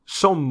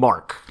So,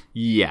 Mark,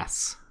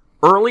 Yes.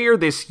 earlier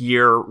this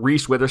year,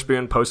 Reese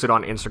Witherspoon posted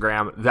on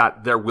Instagram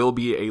that there will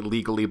be a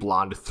Legally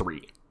Blonde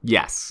 3.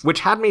 Yes. Which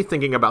had me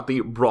thinking about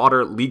the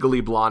broader Legally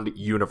Blonde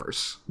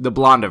universe. The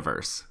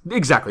Blondiverse.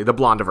 Exactly, the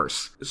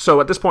Blondiverse. So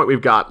at this point,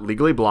 we've got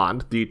Legally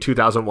Blonde, the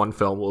 2001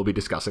 film we'll be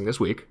discussing this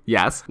week.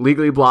 Yes.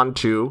 Legally Blonde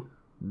 2,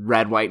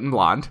 Red, White, and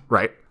Blonde.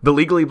 right? The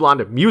Legally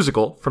Blonde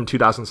musical from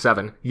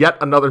 2007, yet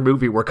another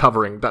movie we're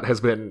covering that has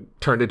been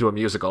turned into a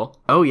musical.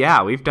 Oh,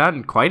 yeah. We've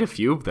done quite a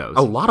few of those.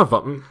 A lot of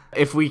them.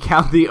 If we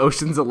count the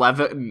Ocean's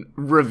 11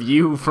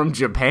 review from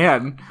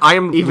Japan. I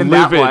am even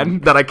livid that one.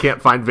 that I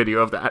can't find video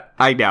of that.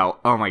 I know.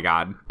 Oh, my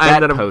God.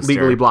 And That then poster.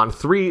 Legally Blonde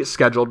 3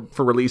 scheduled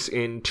for release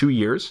in 2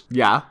 years.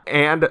 Yeah.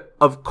 And,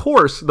 of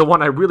course, the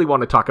one I really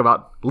want to talk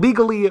about,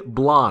 Legally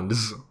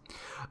Blondes.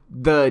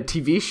 The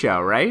TV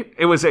show, right?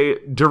 It was a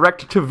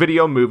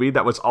direct-to-video movie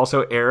that was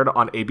also aired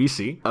on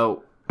ABC.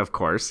 Oh, of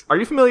course. Are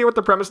you familiar with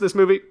the premise of this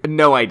movie?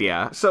 No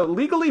idea. So,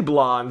 Legally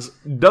Blondes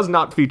does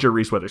not feature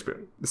Reese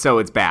Witherspoon. So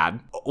it's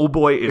bad. Oh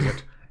boy, is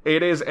it.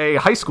 It is a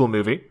high school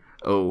movie.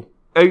 Oh.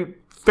 A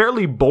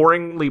fairly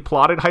boringly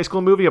plotted high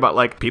school movie about,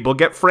 like, people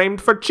get framed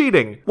for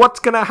cheating.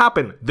 What's gonna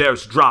happen?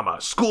 There's drama.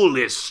 School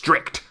is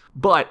strict.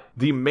 But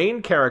the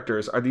main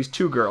characters are these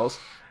two girls,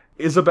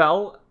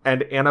 Isabel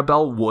and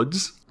Annabelle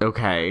Woods.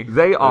 Okay.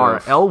 They are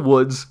Oof. Elle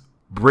Woods'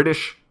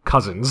 British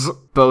cousins.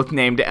 Both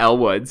named Elle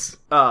Woods.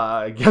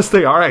 Yes,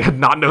 they are. I had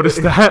not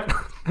noticed that.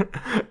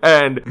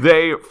 And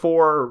they,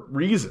 for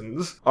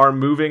reasons, are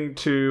moving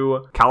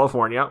to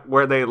California,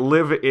 where they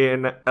live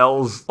in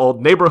Elle's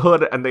old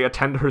neighborhood, and they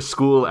attend her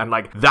school, and,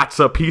 like, that's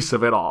a piece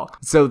of it all.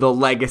 So the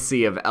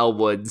legacy of Elle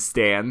Woods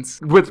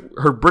stands. With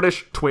her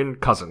British twin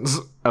cousins.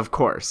 Of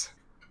course.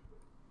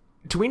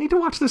 Do we need to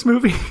watch this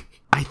movie?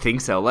 I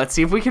think so. Let's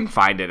see if we can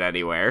find it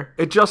anywhere.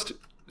 It just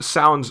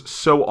sounds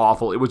so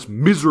awful. It was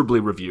miserably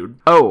reviewed.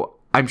 Oh,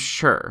 I'm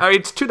sure.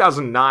 It's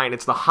 2009.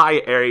 It's the high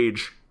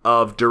age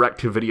of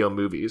direct-to-video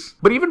movies.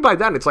 But even by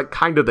then, it's, like,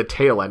 kind of the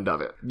tail end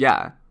of it.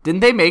 Yeah.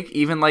 Didn't they make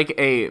even, like,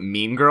 a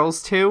Mean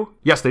Girls 2?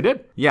 Yes, they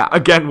did. Yeah.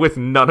 Again, with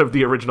none of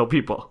the original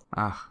people.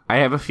 I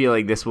have a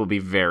feeling this will be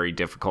very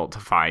difficult to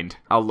find.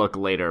 I'll look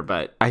later,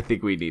 but I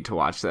think we need to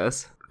watch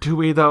this. Do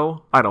we,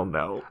 though? I don't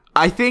know.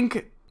 I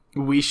think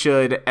we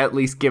should at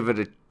least give it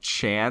a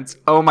chance.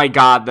 Oh my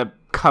god, the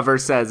cover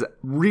says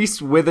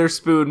Reese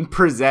Witherspoon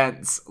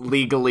presents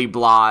Legally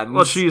Blonde.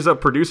 Well, she's a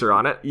producer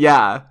on it.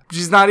 Yeah.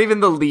 She's not even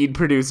the lead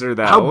producer,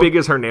 though. How big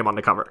is her name on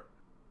the cover?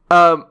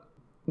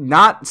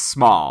 Not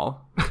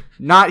small.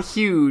 Not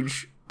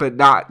huge, but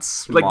not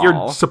small. Like,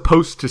 you're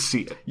supposed to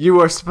see it. You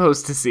are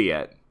supposed to see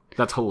it.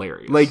 That's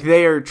hilarious. Like,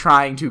 they are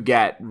trying to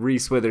get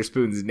Reese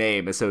Witherspoon's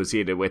name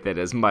associated with it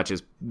as much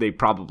as they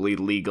probably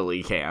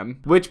legally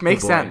can. Which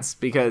makes sense,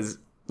 because,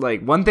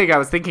 like, one thing I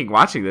was thinking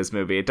watching this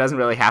movie, it doesn't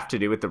really have to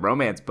do with the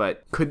romance,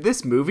 but could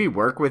this movie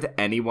work with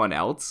anyone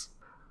else?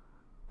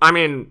 I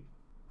mean,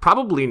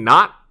 probably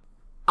not.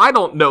 I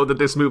don't know that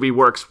this movie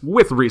works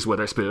with Reese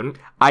Witherspoon.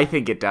 I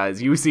think it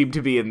does. You seem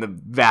to be in the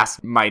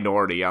vast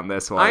minority on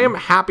this one. I am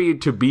happy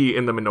to be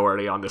in the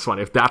minority on this one,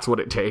 if that's what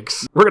it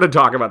takes. We're going to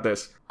talk about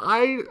this.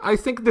 I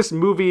think this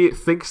movie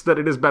thinks that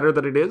it is better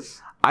than it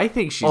is. I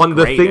think she's on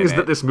the great things in it.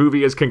 that this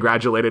movie is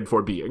congratulated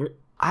for being.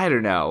 I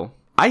don't know.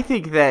 I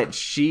think that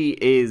she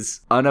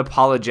is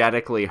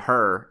unapologetically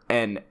her,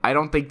 and I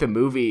don't think the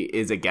movie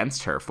is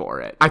against her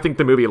for it. I think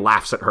the movie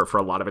laughs at her for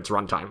a lot of its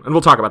runtime, and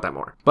we'll talk about that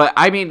more. But,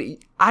 I mean,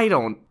 I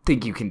don't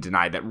think you can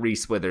deny that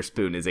Reese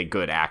Witherspoon is a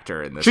good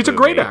actor in this She's movie. a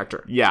great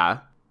actor. Yeah.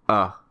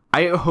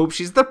 I hope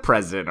she's the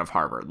president of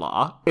Harvard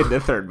Law in the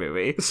third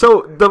movie.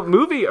 So, the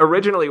movie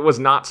originally was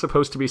not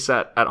supposed to be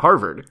set at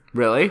Harvard.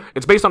 Really?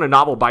 It's based on a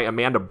novel by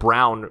Amanda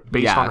Brown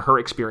based Yeah. on her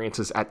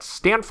experiences at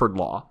Stanford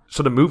Law.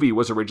 So the movie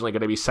was originally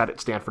going to be set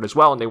at Stanford as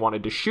well, and they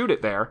wanted to shoot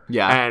it there.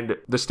 Yeah. And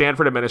the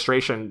Stanford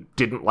administration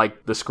didn't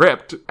like the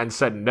script and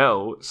said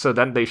no. So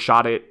then they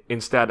shot it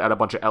instead at a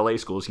bunch of LA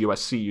schools,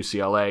 USC,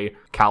 UCLA,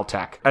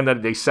 Caltech. And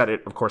then they set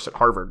it, of course, at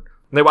Harvard.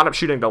 And they wound up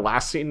shooting the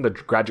last scene, the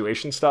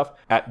graduation stuff,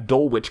 at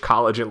Dulwich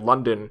College in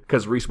London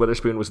because Reese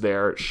Witherspoon was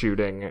there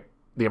shooting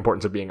The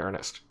Importance of Being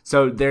Earnest.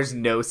 So there's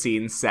no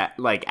scene set,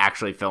 like,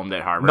 actually filmed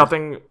at Harvard?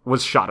 Nothing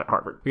was shot at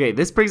Harvard. Okay,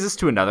 this brings us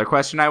to another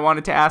question I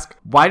wanted to ask.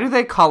 Why do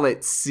they call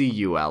it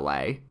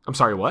CULA? I'm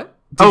sorry, what?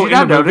 Did you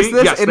not notice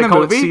this? Yes, in they the call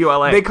movie? it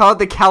CULA. They call it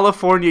the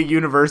California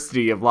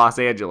University of Los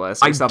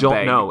Angeles or something. I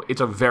don't know.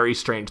 It's a very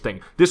strange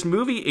thing. This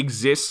movie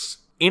exists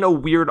in a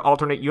weird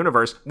alternate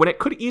universe when it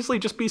could easily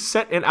just be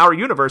set in our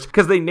universe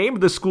because they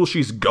named the school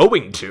she's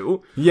going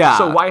to. Yeah.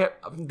 So why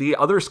the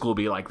other school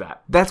be like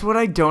that? That's what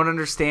I don't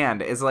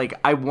understand, is, like,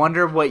 I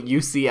wonder what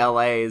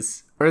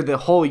UCLA's, or the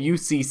whole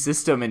UC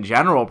system in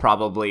general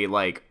probably,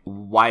 like,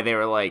 why they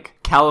were like,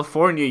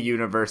 California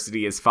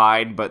University is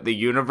fine, but the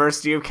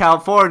University of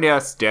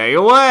California, stay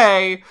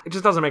away. It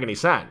just doesn't make any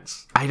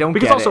sense. I don't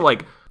Because get also, it.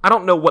 like, I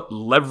don't know what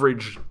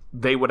leverage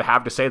they would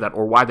have to say that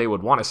or why they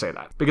would want to say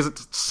that because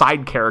it's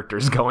side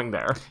characters going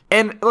there.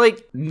 And,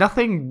 like,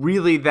 nothing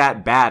really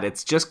that bad.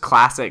 It's just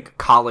classic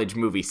college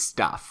movie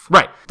stuff.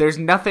 Right. There's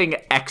nothing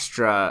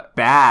extra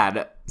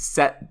bad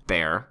set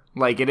there.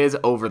 Like, it is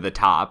over the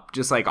top,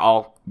 just like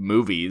all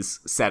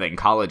movies set in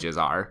colleges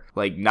are.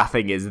 Like,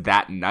 nothing is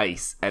that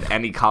nice at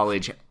any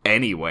college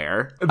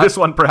anywhere. This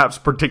one perhaps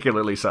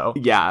particularly so.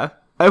 Yeah.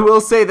 I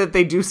will say that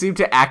they do seem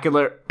to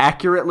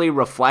accurately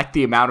reflect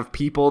the amount of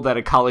people that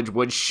a college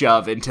would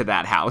shove into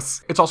that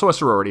house. It's also a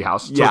sorority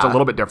house, so it's a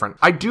little bit different.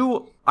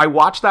 I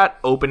watched that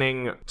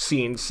opening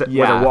scene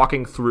where they're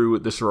walking through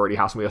the sorority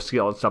house and we see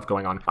all that stuff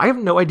going on. I have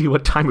no idea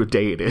what time of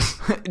day it is.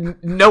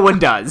 No one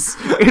does.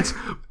 It's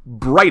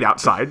bright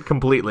outside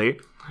completely.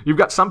 You've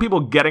got some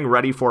people getting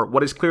ready for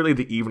what is clearly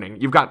the evening.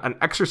 You've got an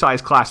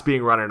exercise class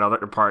being run in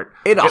another part.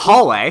 In a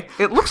hallway.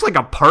 It looks like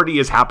a party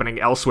is happening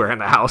elsewhere in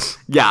the house.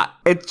 Yeah,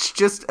 it's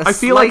just I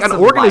feel like an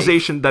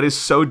organization that is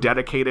so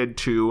dedicated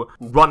to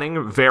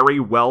running very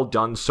well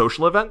done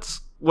social events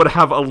would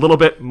have a little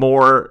bit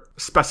more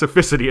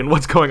specificity in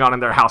what's going on in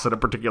their house at a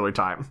particular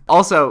time.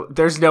 Also,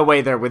 there's no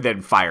way they're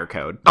within fire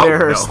code.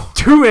 There's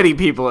too many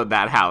people in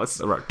that house.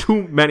 There are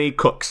too many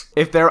cooks.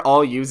 If they're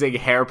all using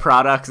hair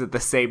products at the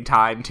same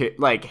time, to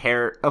like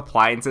hair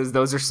appliances,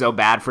 those are so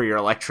bad for your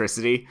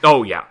electricity.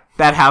 Oh, yeah.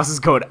 That house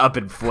is going up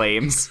in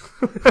flames.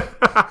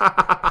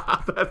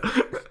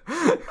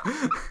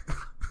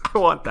 I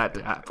want that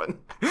to happen.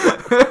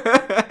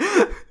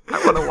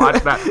 I want to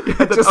watch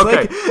that.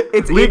 Like,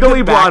 it's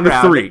Legally Blonde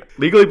 3.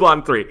 Legally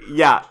Blonde 3.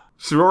 Yeah.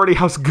 Sorority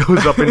house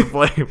goes up in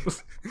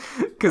flames.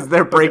 Because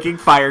they're breaking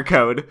fire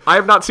code. I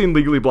have not seen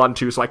Legally Blonde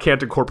 2, so I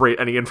can't incorporate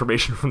any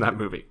information from that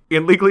movie.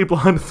 In Legally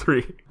Blonde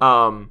 3,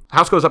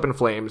 house goes up in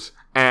flames,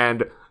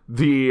 and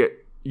the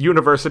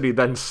university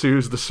then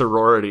sues the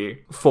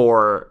sorority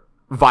for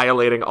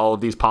violating all of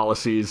these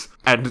policies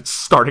and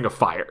starting a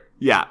fire.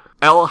 Yeah.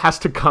 Elle has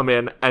to come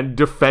in and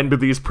defend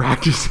these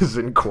practices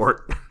in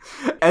court.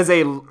 As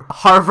a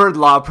Harvard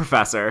law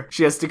professor,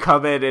 she has to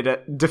come in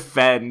and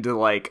defend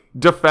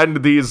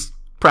these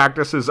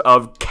practices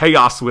of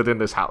chaos within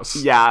this house.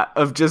 Yeah,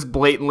 of just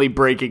blatantly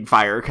breaking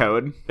fire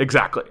code.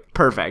 Exactly.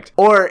 Perfect.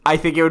 Or I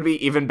think it would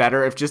be even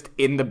better if just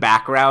in the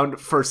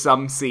background for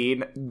some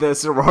scene, the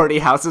sorority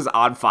house is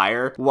on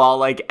fire while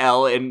like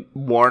Elle and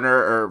Warner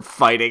are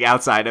fighting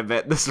outside of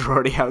it. The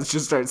sorority house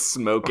just starts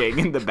smoking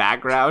in the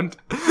background.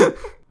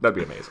 That'd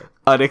be amazing.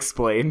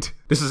 Unexplained.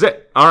 This is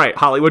it. All right,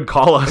 Hollywood,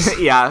 call us.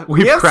 Yeah.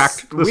 We've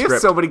cracked the script. We have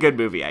so many good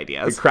movie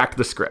ideas. We cracked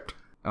the script.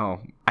 Oh,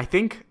 I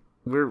think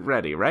we're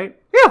ready, right?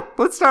 Yeah,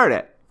 let's start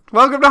it.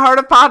 Welcome to Heart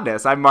of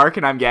Podness. I'm Mark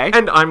and I'm gay.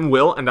 And I'm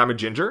Will and I'm a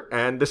ginger.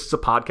 And this is a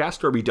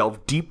podcast where we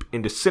delve deep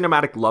into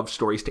cinematic love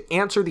stories to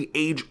answer the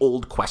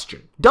age-old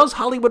question. Does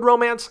Hollywood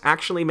romance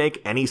actually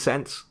make any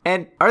sense?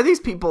 And are these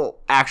people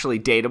actually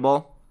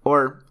dateable?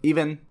 Or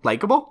even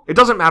likable? It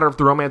doesn't matter if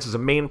the romance is a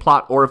main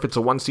plot or if it's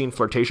a one-scene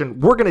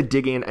flirtation. We're going to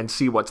dig in and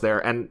see what's there.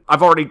 And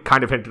I've already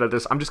kind of hinted at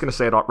this. I'm just going to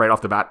say it right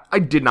off the bat. I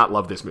did not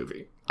love this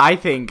movie. I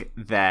think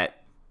that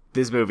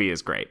this movie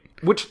is great.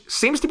 Which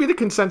seems to be the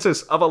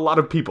consensus of a lot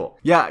of people.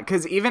 Yeah,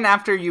 because even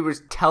after you were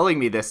telling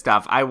me this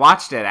stuff, I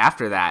watched it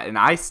after that, and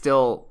I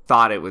still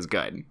thought it was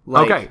good.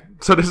 Okay,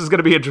 so this is going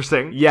to be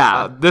interesting.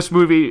 Yeah. This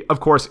movie,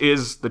 of course,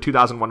 is the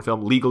 2001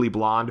 film Legally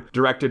Blonde,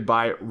 directed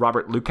by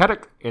Robert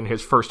Luketic in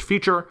his first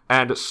feature,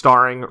 and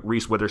starring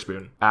Reese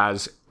Witherspoon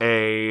as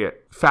a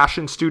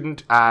fashion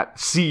student at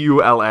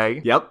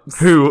CULA. Yep.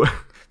 Who...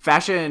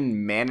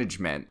 fashion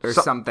management or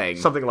something.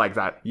 Something like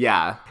that.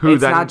 Yeah.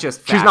 It's not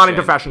just fashion. She's not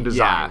into fashion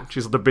design. Yeah.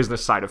 She's the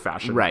business side of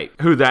fashion. Right.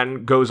 Who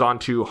then goes on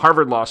to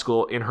Harvard Law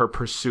School in her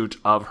pursuit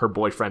of her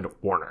boyfriend,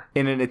 Warner.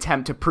 In an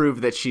attempt to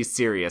prove that she's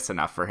serious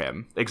enough for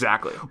him.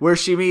 Exactly. Where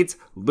she meets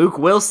Luke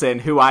Wilson,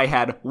 who I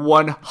had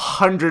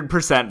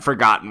 100%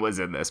 forgotten was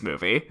in this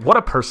movie. What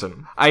a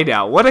person. I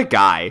know. What a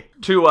guy.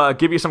 To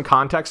give you some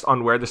context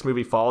on where this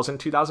movie falls in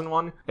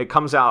 2001, it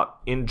comes out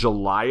in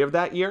July of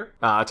that year.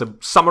 It's a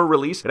summer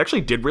release. It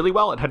actually did really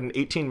well. It had an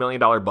 $18 million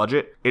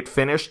budget. It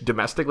finished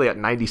domestically at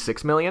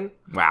 $96 million.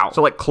 Wow.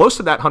 So like close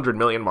to that $100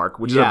 million mark,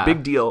 which is a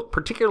big deal,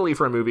 particularly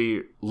for a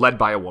movie led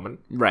by a woman.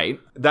 Right.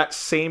 That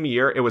same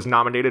year, it was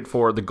nominated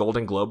for the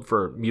Golden Globe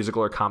for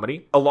musical or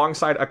comedy,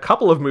 alongside a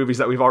couple of movies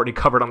that we've already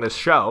covered on this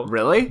show.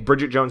 Really?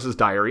 Bridget Jones's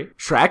Diary.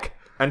 Shrek.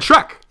 And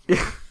Shrek.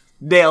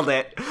 Nailed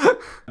it.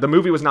 The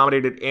movie was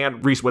nominated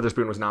and Reese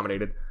Witherspoon was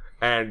nominated.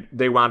 And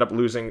they wound up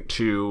losing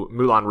to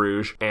Moulin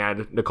Rouge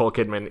and Nicole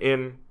Kidman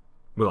in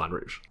Moulin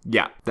Rouge.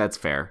 Yeah, that's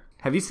fair.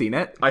 Have you seen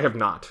it? I have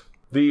not.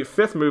 The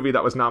fifth movie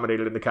that was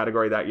nominated in the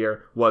category that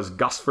year was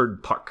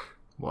Gosford Park.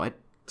 What?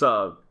 It's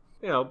a,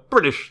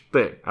 British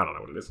thing. I don't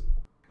know what it is.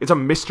 It's a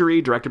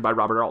mystery directed by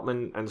Robert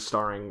Altman and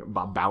starring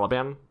Bob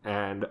Balaban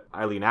and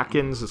Eileen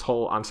Atkins, this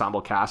whole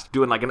ensemble cast,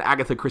 doing like an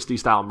Agatha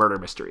Christie-style murder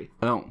mystery.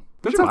 Oh,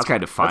 that sounds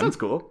kind of fun. That sounds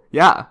cool.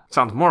 Yeah.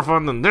 Sounds more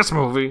fun than this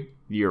movie.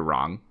 You're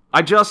wrong.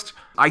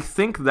 I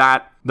think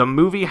that the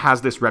movie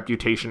has this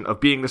reputation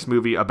of being this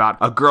movie about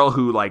a girl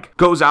who,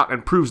 goes out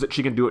and proves that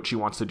she can do what she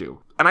wants to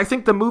do. And I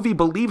think the movie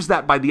believes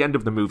that by the end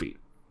of the movie.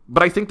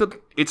 But I think that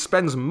it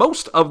spends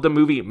most of the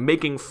movie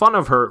making fun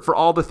of her for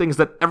all the things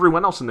that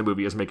everyone else in the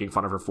movie is making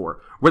fun of her for.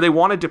 Where they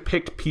want to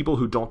depict people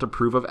who don't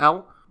approve of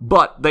Elle,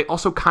 but they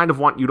also kind of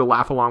want you to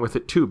laugh along with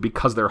it too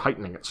because they're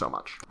heightening it so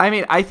much. I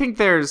mean, I think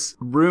there's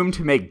room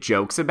to make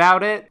jokes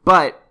about it,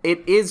 but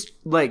it is,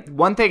 like,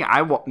 one thing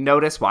I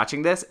noticed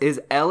watching this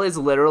is Elle is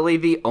literally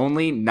the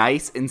only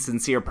nice and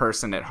sincere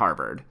person at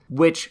Harvard,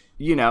 which,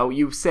 you know,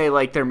 you say,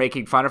 like, they're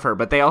making fun of her,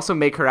 but they also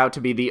make her out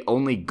to be the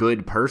only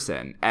good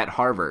person at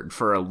Harvard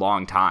for a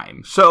long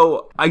time.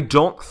 So I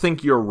don't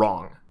think you're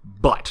wrong,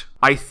 but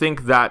I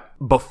think that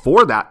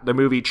before that, the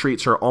movie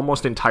treats her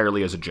almost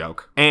entirely as a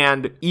joke.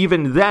 And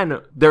even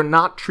then, they're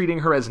not treating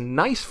her as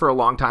nice for a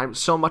long time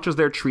so much as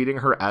they're treating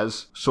her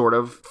as sort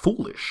of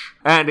foolish.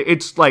 And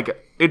it's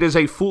like, it is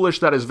a foolish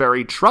that is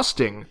very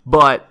trusting,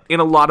 but in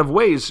a lot of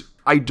ways,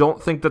 I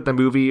don't think that the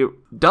movie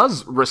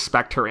does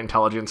respect her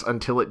intelligence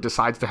until it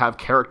decides to have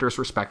characters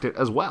respect it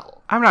as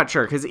well. I'm not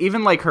sure, because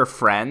even, like, her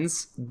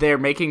friends, they're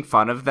making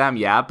fun of them,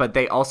 yeah, but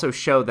they also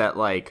show that,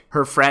 like,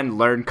 her friend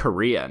learned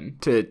Korean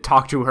to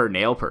talk to her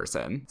nail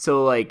person.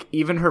 So, like,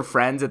 even her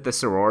friends at the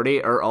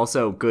sorority are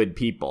also good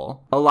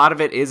people. A lot of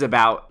it is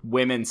about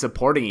women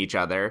supporting each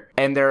other,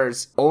 and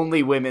there's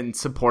only women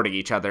supporting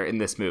each other in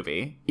this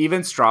movie.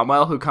 Even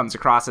Stromwell, who comes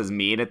across as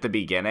mean at the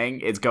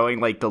beginning, is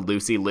going, like, the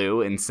Lucy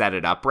Liu and set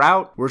it up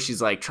route, where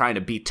she's, like, trying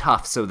to be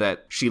tough so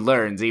that she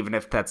learns, even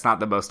if that's not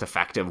the most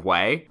effective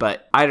way.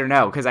 But I don't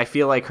know, because I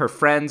feel like her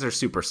friends are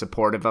super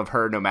supportive of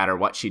her no matter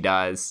what she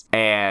does,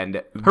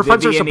 and her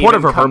friends are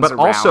supportive of her, but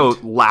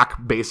also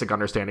lack basic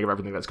understanding of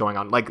everything that's going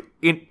on. Like,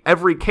 in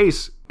every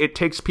case, it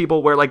takes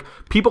people where, like,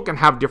 people can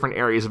have different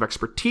areas of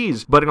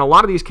expertise, but in a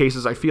lot of these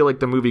cases, I feel like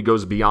the movie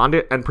goes beyond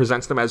it and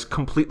presents them as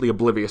completely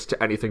oblivious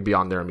to anything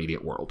beyond their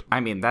immediate world.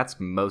 I mean, that's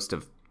most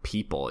of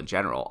people in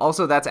general.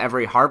 Also, that's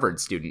every Harvard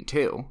student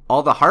too.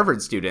 All the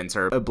Harvard students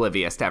are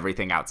oblivious to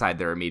everything outside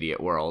their immediate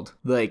world.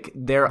 Like,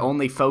 they're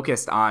only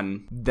focused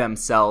on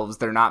themselves.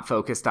 They're not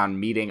focused on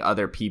meeting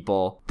other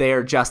people.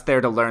 They're just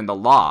there to learn the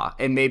law.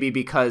 And maybe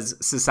because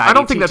society, I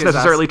don't think that's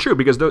necessarily true,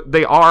 because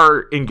they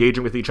are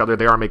engaging with each other.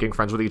 They are making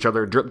friends with each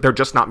other. They're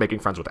just not making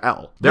friends with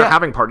Elle. They're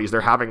having parties. They're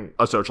having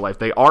a social life.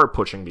 They are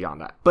pushing beyond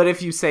that. But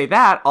if you say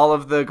that, all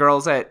of the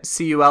girls at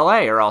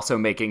CULA are also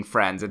making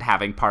friends and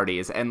having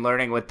parties and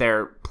learning what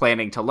they're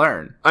planning to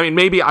learn. I mean,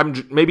 maybe I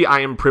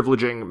am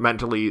privileging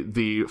mentally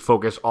the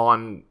focus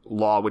on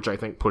law, which I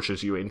think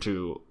pushes you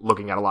into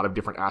looking at a lot of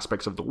different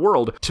aspects of the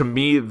world. To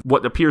me,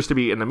 what appears to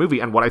be in the movie,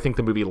 and what I think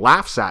the movie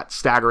laughs at,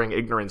 staggering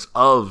ignorance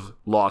of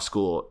law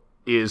school,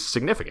 is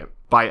significant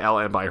by Elle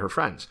and by her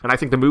friends. And I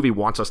think the movie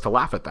wants us to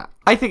laugh at that.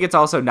 I think it's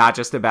also not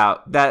just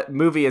about, that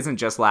movie isn't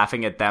just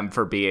laughing at them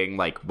for being,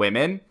 like,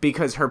 women,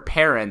 because her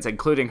parents,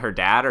 including her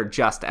dad, are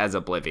just as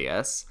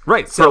oblivious.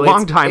 Right. So for a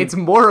long time, it's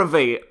more of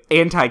a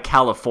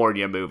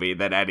anti-California movie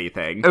than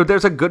anything.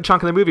 There's a good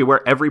chunk of the movie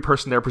where every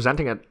person they're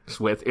presenting it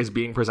with is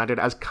being presented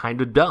as kind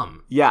of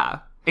dumb. Yeah.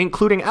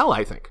 Including Elle,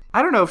 I think.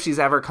 I don't know if she's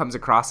ever comes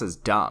across as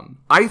dumb.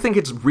 I think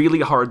it's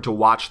really hard to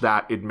watch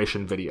that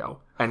admission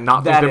video and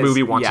not think the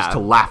movie wants us to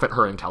laugh at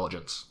her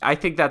intelligence. I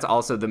think that's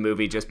also the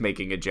movie just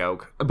making a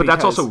joke. But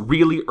that's also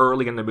really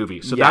early in the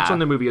movie. So that's when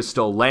the movie is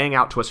still laying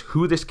out to us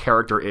who this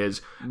character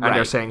is. And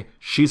they're saying,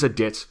 she's a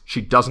ditz.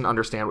 She doesn't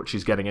understand what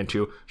she's getting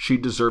into. She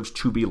deserves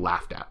to be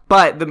laughed at.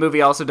 But the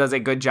movie also does a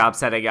good job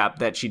setting up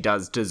that she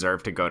does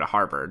deserve to go to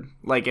Harvard.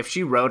 Like, if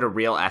she wrote a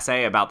real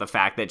essay about the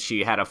fact that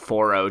she had a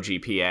 4.0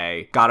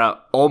 GPA, got a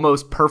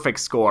almost perfect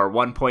score,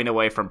 1 point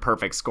away from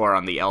perfect score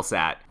on the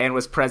LSAT, and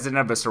was president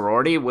of a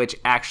sorority, which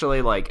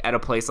actually, like, at a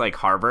place like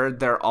Harvard,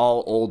 they're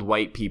all old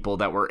white people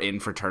that were in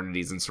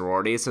fraternities and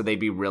sororities, so they'd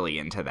be really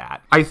into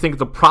that. I think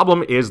the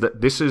problem is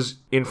that this is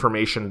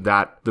information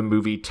that the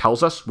movie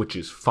tells us, which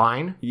is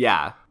fine.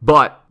 Yeah.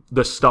 But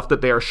the stuff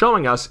that they are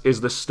showing us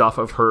is the stuff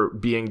of her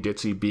being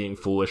ditzy, being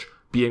foolish,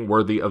 being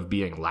worthy of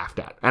being laughed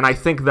at. And I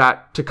think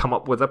that to come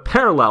up with a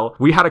parallel,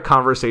 we had a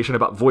conversation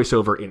about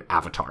voiceover in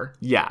Avatar.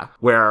 Yeah.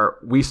 Where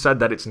we said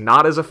that it's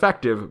not as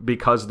effective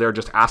because they're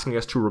just asking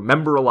us to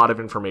remember a lot of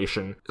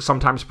information,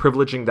 sometimes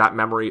privileging that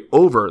memory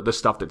over the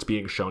stuff that's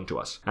being shown to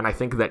us. And I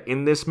think that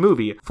in this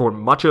movie, for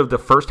much of the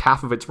first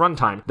half of its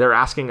runtime, they're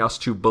asking us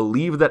to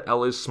believe that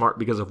Elle is smart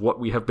because of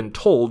what we have been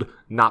told,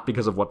 not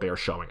because of what they are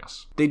showing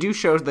us. They do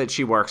show that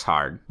she works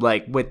hard.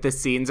 Like, with the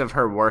scenes of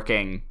her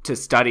working to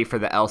study for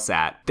the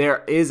LSAT,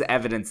 there is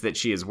evidence that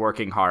she is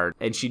working hard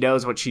and she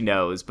knows what she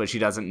knows, but she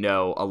doesn't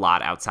know a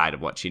lot outside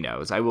of what she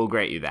knows. I will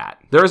grant you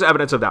that. There is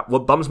evidence of that.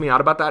 What bums me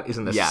out about that is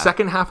in the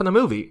second half of the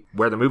movie,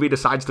 where the movie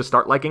decides to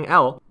start liking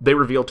Elle, they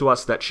reveal to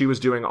us that she was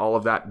doing all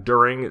of that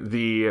during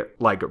the,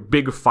 like,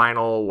 big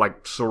final,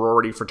 like,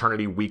 sorority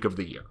fraternity week of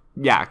the year.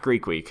 Yeah,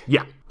 Greek week.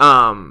 Yeah.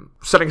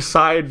 Setting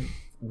aside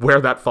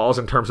where that falls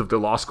in terms of the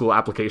law school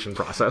application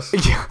process.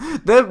 Yeah,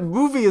 the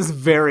movie is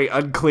very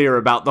unclear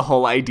about the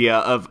whole idea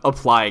of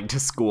applying to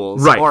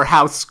schools, right, or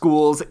how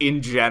schools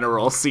in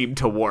general seem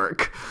to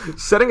work.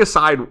 Setting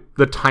aside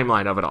the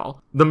timeline of it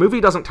all, the movie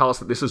doesn't tell us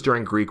that this is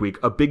during Greek week,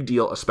 a big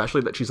deal,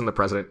 especially that she's in the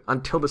president,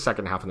 until the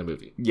second half of the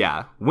movie.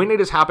 Yeah. When it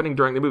is happening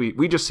during the movie,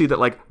 we just see that,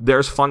 like,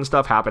 there's fun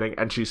stuff happening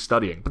and she's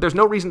studying. But there's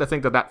no reason to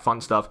think that that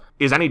fun stuff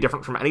is any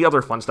different from any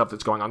other fun stuff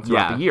that's going on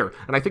throughout the year.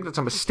 And I think that's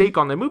a mistake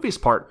on the movie's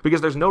part, because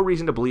there's no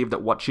reason to to believe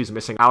that what she's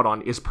missing out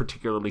on is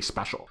particularly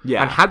special.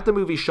 Yeah. And had the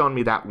movie shown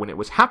me that when it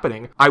was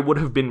happening, I would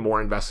have been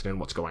more invested in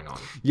what's going on.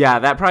 Yeah,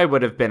 that probably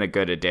would have been a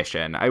good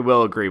addition. I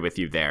will agree with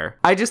you there.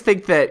 I just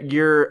think that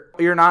you're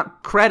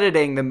not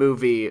crediting the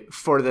movie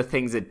for the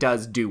things it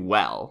does do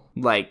well.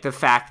 Like the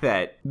fact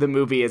that the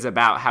movie is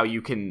about how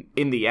you can,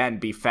 in the end,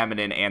 be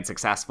feminine and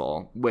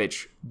successful,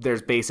 which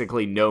there's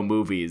basically no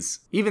movies.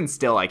 Even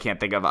still, I can't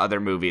think of other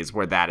movies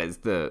where that is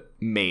the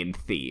main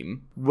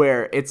theme.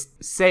 Where it's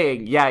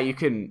saying, yeah, you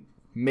can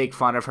make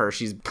fun of her,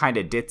 she's kind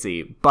of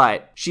ditzy,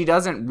 but she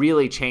doesn't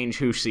really change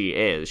who she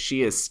is.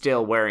 She is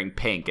still wearing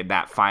pink in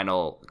that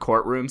final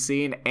courtroom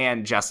scene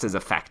and just as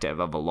effective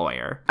of a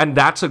lawyer. And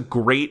that's a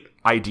great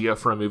idea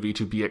for a movie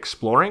to be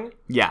exploring.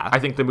 Yeah. I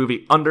think the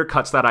movie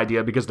undercuts that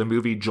idea because the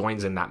movie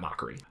joins in that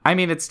mockery. I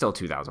mean, it's still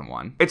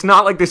 2001. It's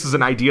not like this is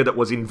an idea that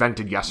was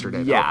invented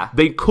yesterday. Yeah. Though.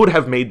 They could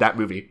have made that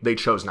movie. They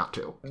chose not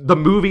to. The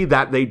movie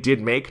that they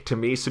did make, to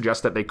me,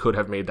 suggests that they could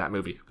have made that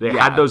movie. They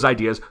had those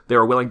ideas. They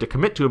were willing to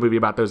commit to a movie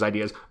about those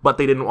ideas, but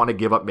they didn't want to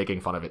give up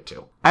making fun of it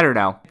too. I don't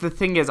know. The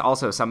thing is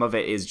also some of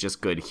it is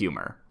just good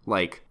humor.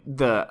 Like,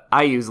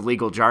 I use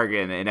legal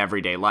jargon in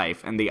everyday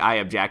life, and the I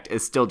object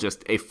is still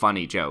just a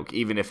funny joke,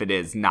 even if it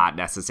is not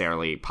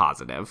necessarily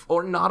positive.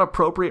 Or not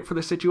appropriate for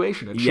the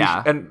situation. And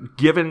yeah. And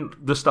given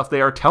the stuff they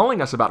are telling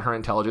us about her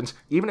intelligence,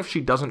 even if she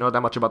doesn't know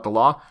that much about the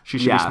law, she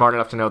should be smart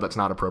enough to know that's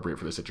not appropriate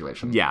for the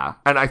situation. Yeah.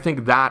 And I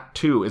think that,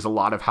 too, is a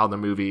lot of how the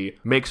movie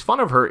makes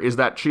fun of her, is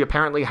that she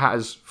apparently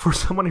has, for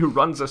someone who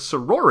runs a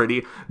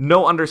sorority,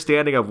 no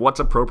understanding of what's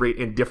appropriate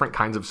in different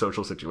kinds of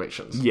social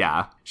situations.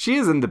 Yeah. She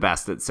isn't the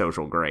best at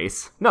social grace.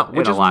 No,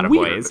 which in is a lot of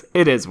weird. ways.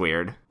 It is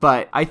weird.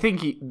 But I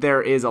think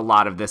there is a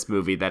lot of this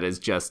movie that is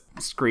just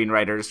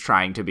screenwriters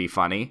trying to be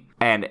funny.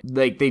 And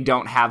like they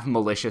don't have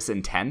malicious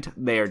intent.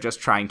 They are just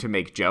trying to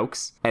make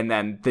jokes. And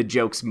then the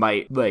jokes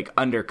might like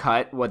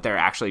undercut what they're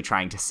actually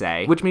trying to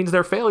say. Which means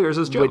they're failures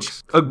as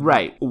jokes.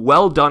 Right.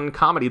 Well done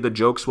comedy, the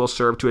jokes will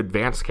serve to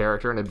advance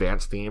character and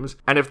advance themes.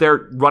 And if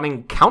they're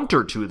running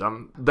counter to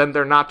them, then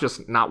they're not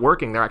just not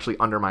working, they're actually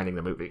undermining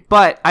the movie.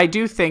 But I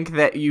do think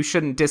that you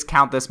shouldn't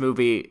discount this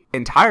movie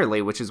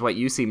entirely, which is what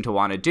you seem to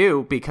want to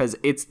do, because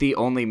it's the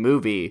only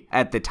movie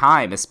at the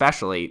time,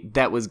 especially,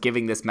 that was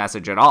giving this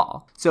message at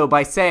all. So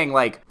by saying,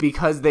 like,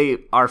 because they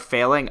are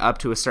failing up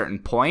to a certain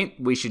point,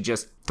 we should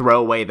just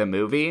throw away the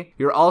movie,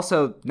 you're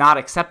also not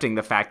accepting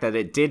the fact that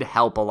it did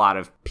help a lot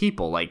of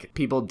people. Like,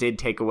 people did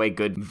take away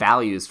good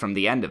values from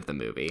the end of the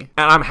movie.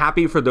 And I'm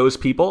happy for those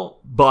people,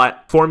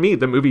 but for me,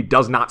 the movie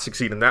does not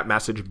succeed in that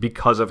message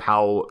because of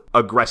how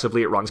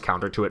aggressively it runs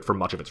counter to it for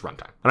much of its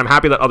runtime. And I'm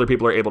happy that other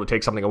people are able to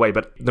take something away,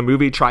 but the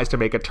movie tries to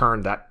make a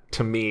turn that,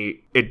 to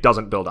me, it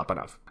doesn't build up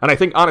enough. And I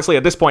think, honestly,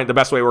 at this point, the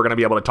best way we're going to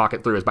be able to talk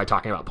it through is by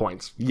talking about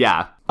points.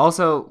 Yeah.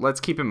 Also,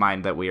 let's keep in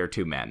mind that we are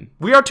two men.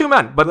 We are two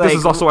men, but this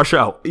is also our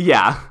show.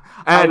 Yeah.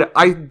 And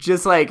I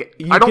just like,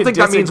 I don't think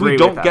that means we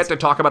don't get to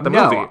talk about the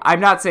movie. No, I'm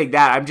not saying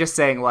that. I'm just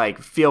saying,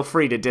 like, feel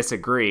free to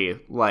disagree.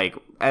 Like,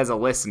 as a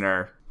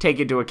listener, take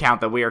into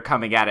account that we are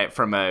coming at it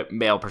from a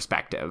male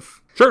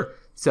perspective. Sure.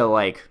 So,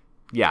 like,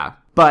 yeah.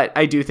 But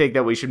I do think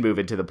that we should move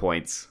into the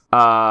points.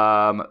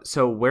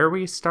 So where are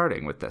we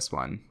starting with this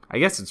one? I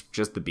guess it's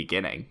just the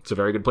beginning. It's a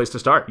very good place to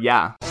start.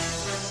 Yeah.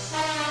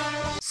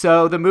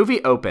 So the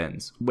movie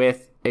opens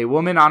with a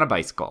woman on a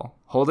bicycle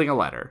holding a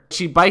letter.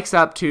 She bikes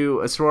up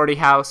to a sorority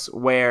house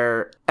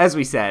where, as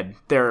we said,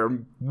 there are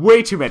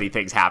way too many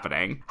things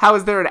happening. How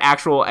is there an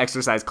actual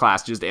exercise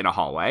class just in a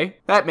hallway?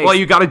 Well,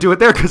 you gotta do it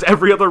there because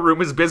every other room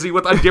is busy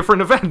with a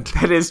different event.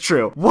 That is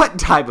true. What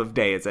time of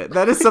day is it?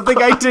 That is something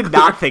I did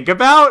not think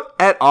about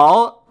at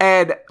all.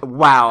 And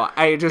wow,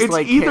 I just it's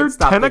like either can't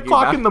stop 10 thinking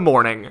o'clock about in the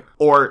morning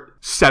or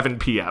 7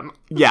 p.m.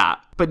 Yeah,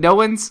 but no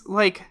one's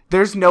like,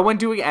 there's no one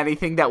doing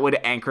anything that would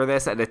anchor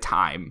this at a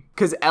time.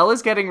 Because Elle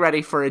is getting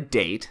ready for a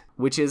date,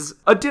 which is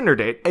a dinner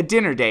date. A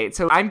dinner date.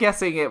 So I'm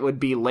guessing it would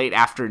be late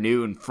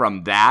afternoon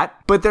from that.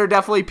 But there are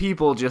definitely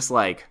people just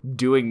like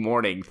doing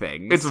morning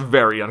things. It's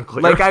very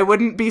unclear. Like, I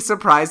wouldn't be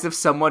surprised if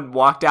someone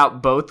walked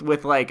out both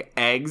with like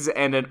eggs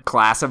and a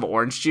glass of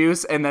orange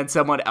juice, and then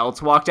someone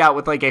else walked out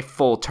with like a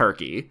full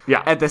turkey.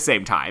 Yeah. At the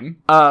same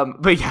time.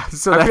 But yeah,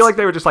 so I feel like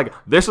they were just like,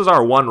 this is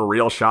our one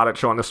real shot at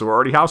showing the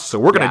sorority house, so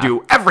we're gonna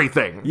do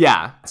everything.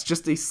 Yeah. It's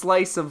just a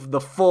slice of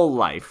the full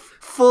life.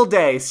 Full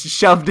day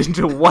shoved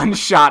into one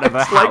shot of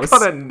a house. It's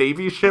like on a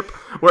Navy ship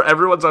where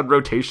everyone's on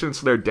rotation,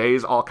 so their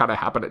days all kind of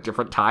happen at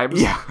different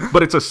times. Yeah.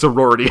 But it's a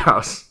sorority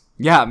house.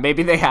 Yeah,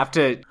 maybe they have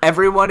to...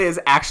 Everyone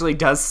actually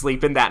does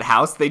sleep in that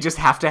house. They just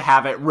have to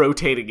have it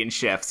rotating in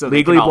shifts so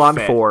Legally they can all Blonde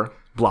fit. 4,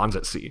 Blondes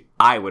at Sea.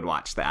 I would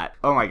watch that.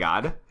 Oh my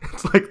god.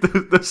 It's like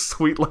the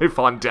Sweet Life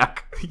on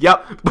Deck.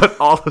 Yep. But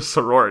all the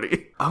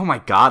sorority. Oh my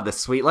god, The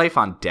Sweet Life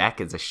on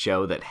Deck is a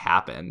show that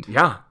happened.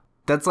 Yeah.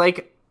 That's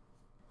like...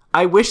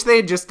 I wish they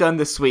had just done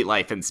The Sweet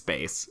Life in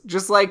space.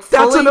 Just like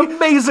That's an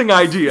amazing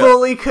idea.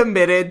 Fully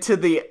committed to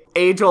the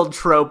age-old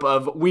trope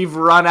of we've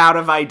run out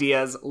of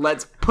ideas.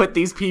 Let's put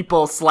these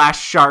people /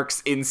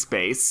 sharks in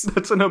space.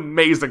 That's an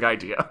amazing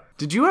idea.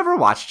 Did you ever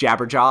watch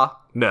Jabberjaw?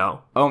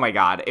 No. Oh my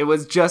god. It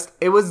was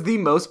the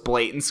most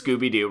blatant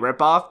Scooby-Doo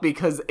ripoff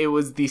because it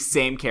was the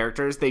same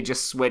characters. They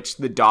just switched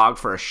the dog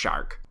for a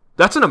shark.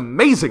 That's an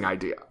amazing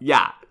idea.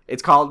 Yeah.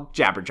 It's called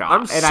Jabberjaw.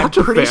 I'm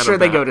pretty sure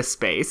they go to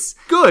space.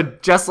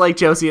 Good. Just like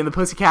Josie and the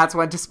Pussycats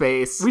went to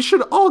space. We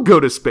should all go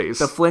to space.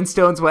 The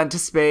Flintstones went to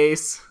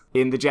space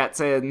in the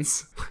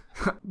Jetsons,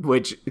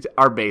 which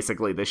are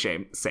basically the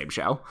same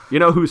show. You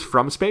know who's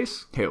from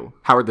space? Who?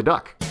 Howard the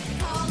Duck.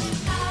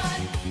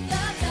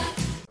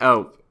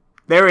 Oh,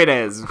 there it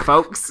is,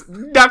 folks.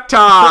 Duck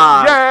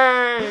Talk!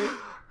 Yay!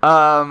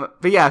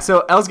 But yeah,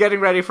 so Elle's getting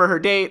ready for her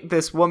date.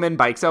 This woman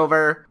bikes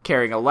over,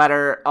 carrying a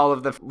letter. All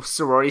of the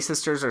sorority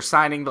sisters are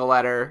signing the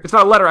letter. It's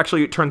not a letter,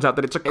 actually. It turns out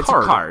that it's a card. It's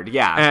a card,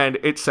 yeah. And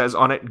it says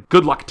on it,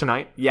 good luck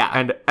tonight. Yeah.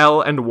 And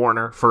Elle and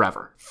Warner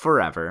forever.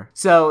 Forever.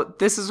 So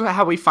this is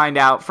how we find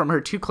out from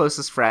her two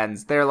closest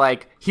friends. They're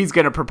like, he's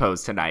going to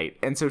propose tonight.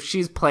 And so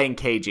she's playing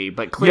cagey,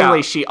 but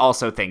clearly she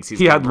also thinks he's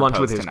going to propose tonight. He had lunch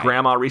with his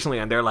grandma recently,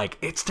 and they're like,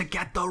 it's to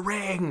get the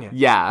ring.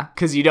 Yeah,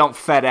 because you don't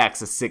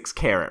FedEx a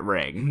 6-carat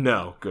ring.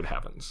 No, good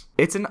heavens.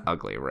 It's an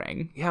ugly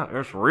ring. Yeah,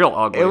 it's real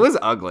ugly. It was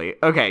ugly.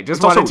 Okay,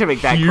 just wanted to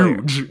make that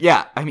huge. Clear.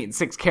 Yeah, I mean,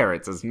 6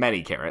 carats is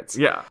many carats.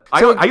 Yeah.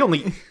 So, I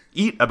only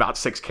eat about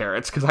 6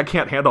 carats because I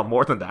can't handle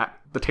more than that.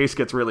 The taste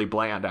gets really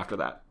bland after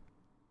that.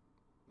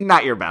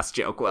 Not your best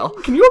joke, Will.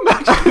 Can you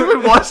imagine if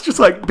it was just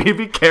like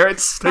baby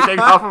carrots sticking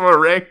off of a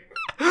ring?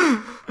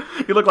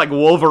 You look like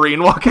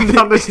Wolverine walking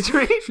down the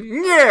street.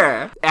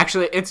 Yeah.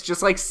 Actually, it's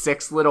just like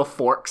 6 little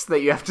forks that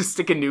you have to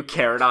stick a new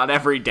carrot on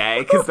every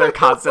day because they're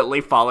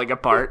constantly falling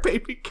apart.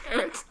 Baby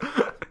carrots.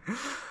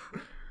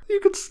 You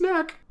could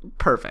snack.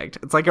 Perfect.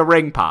 It's like a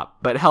ring pop,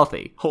 but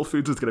healthy. Whole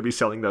Foods is going to be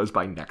selling those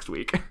by next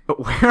week.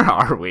 Where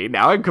are we?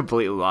 Now I'm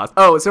completely lost.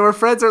 Oh, so her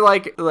friends are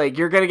like,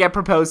 you're going to get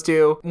proposed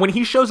to. When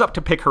he shows up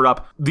to pick her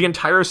up, the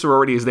entire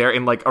sorority is there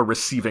in like a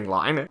receiving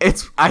line.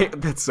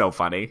 That's so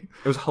funny.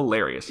 It was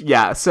hilarious.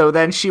 Yeah, so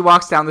then she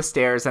walks down the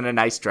stairs in a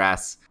nice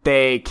dress.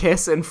 They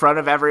kiss in front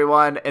of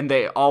everyone, and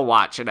they all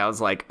watch, and I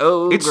was like,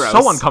 oh, it's gross.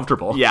 so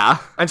uncomfortable. Yeah.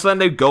 And so then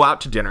they go out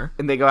to dinner.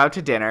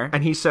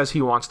 And he says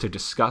he wants to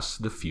discuss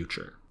the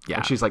future. Yeah.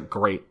 And she's like,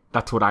 great,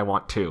 that's what I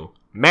want too.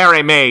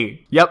 Marry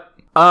me! Yep.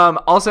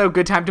 Also,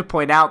 good time to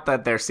point out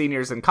that they're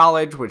seniors in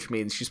college, which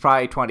means she's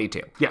probably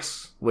 22.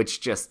 Yes.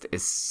 Which just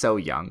is so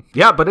young.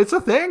 Yeah, but it's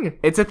a thing.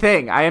 It's a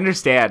thing. I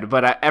understand.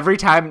 But every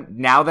time,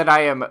 now that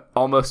I am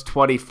almost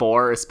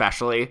 24,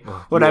 especially,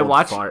 when I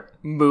watch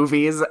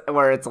movies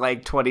where it's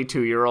like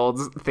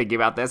 22-year-olds thinking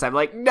about this, I'm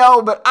like,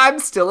 no, but I'm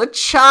still a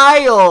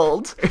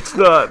child. It's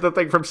the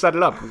thing from Set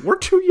It Up. We're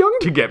too young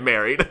to get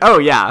married. Oh,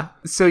 yeah.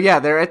 So, yeah,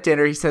 they're at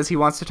dinner. He says he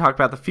wants to talk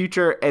about the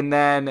future. And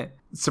then,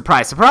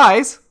 surprise,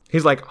 surprise.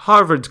 He's like,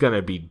 Harvard's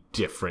gonna be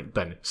different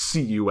than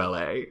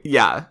CULA.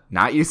 Yeah,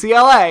 not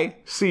UCLA.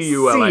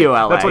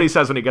 CULA. That's what he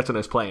says when he gets on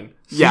his plane.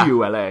 Yeah.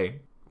 CULA.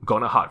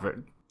 Going to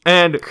Harvard.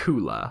 And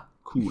Kula.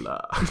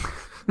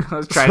 I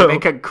was trying to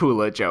make a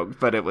Kula joke,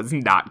 but it was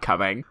not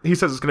coming. He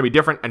says it's gonna be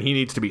different, and he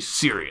needs to be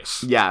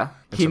serious. Yeah.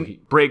 So he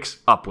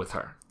breaks up with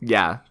her.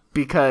 Yeah,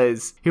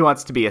 because he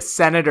wants to be a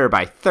senator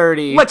by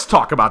 30. Let's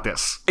talk about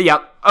this.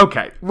 Yep.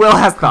 Okay. Will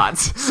has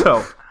thoughts.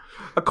 So...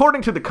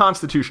 according to the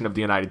Constitution of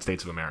the United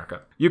States of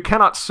America, you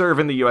cannot serve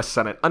in the U.S.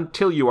 Senate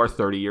until you are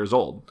 30 years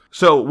old.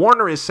 So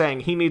Warner is saying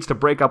he needs to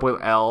break up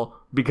with Elle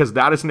because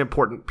that is an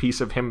important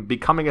piece of him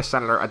becoming a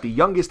senator at the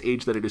youngest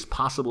age that it is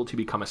possible to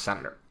become a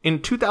senator.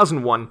 In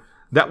 2001,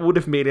 that would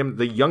have made him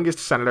the youngest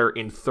senator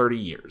in 30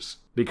 years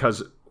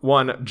because,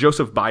 one,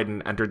 Joseph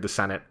Biden entered the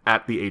Senate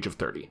at the age of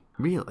 30.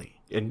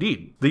 Really?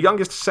 Indeed. The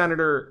youngest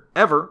senator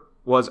ever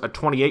was a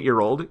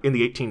 28-year-old in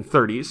the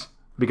 1830s.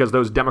 Because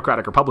those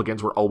Democratic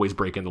Republicans were always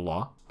breaking the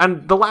law.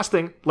 And the last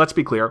thing, let's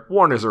be clear,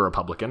 Warner's a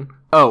Republican.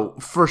 Oh,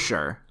 for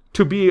sure.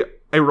 To be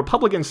a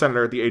Republican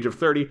senator at the age of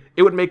 30,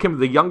 it would make him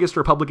the youngest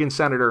Republican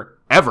senator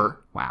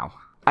ever. Wow.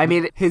 I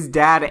mean, his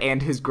dad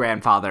and his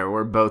grandfather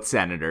were both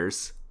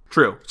senators.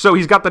 True. So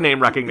he's got the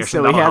name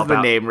recognition. So he has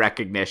the name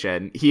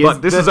recognition.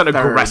 But this is an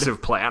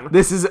aggressive plan.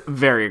 This is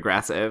very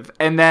aggressive.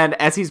 And then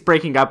as he's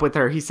breaking up with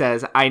her, he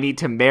says, I need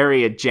to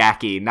marry a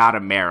Jackie, not a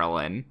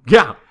Marilyn.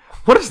 Yeah.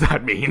 What does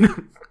that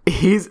mean?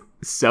 He's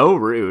so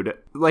rude.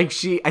 Like,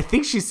 I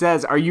think she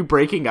says, are you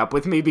breaking up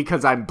with me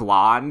because I'm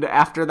blonde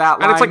after that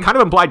line? And it's like kind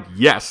of implied,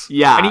 yes.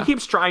 Yeah. And he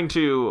keeps trying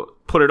to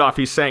put it off.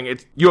 He's saying,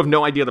 you have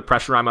no idea the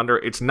pressure I'm under.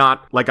 It's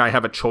not like I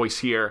have a choice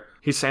here.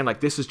 He's saying, like,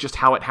 this is just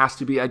how it has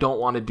to be. I don't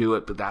want to do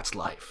it, but that's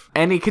life.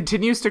 And he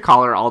continues to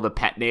call her all the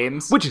pet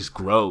names. Which is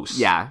gross.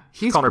 Yeah,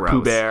 he's calling gross. her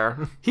Pooh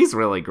Bear. He's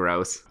really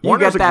gross.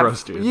 Warner's a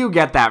gross dude. You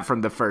get that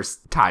from the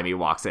first time he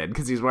walks in,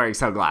 because he's wearing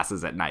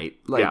sunglasses at night.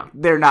 Like, yeah.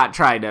 They're not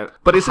trying to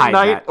But is it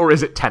night that. or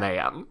is it 10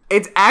 a.m.?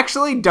 It's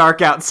actually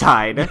dark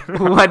outside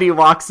when he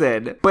walks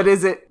in. But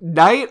is it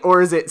night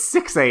or is it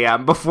 6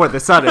 a.m. before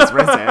the sun has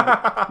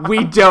risen?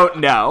 We don't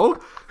know.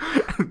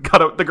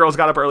 The girls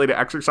got up early to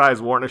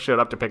exercise. Warner showed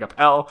up to pick up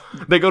Elle.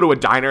 They go to a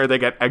diner. They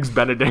get Eggs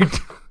Benedict.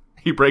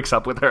 he breaks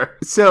up with her.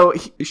 So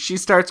she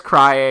starts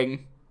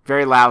crying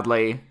very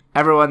loudly.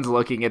 Everyone's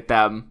looking at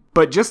them,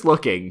 but just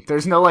looking.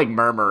 There's no, like,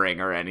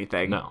 murmuring or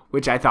anything. No.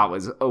 Which I thought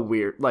was a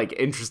weird, like,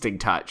 interesting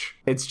touch.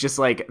 It's just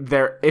like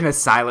they're in a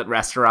silent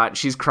restaurant.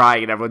 She's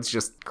crying and everyone's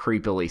just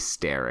creepily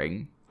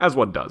staring. As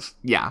one does.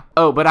 Yeah.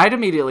 Oh, but I'd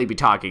immediately be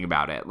talking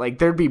about it. Like,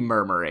 there'd be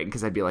murmuring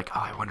because I'd be like,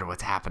 oh, I wonder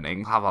what's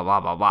happening. Blah, blah, blah,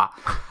 blah, blah.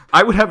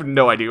 I would have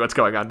no idea what's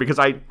going on because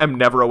I am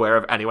never aware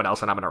of anyone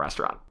else when I'm in a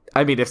restaurant.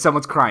 I mean, if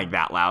someone's crying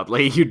that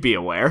loudly, you'd be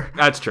aware.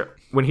 That's true.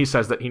 When he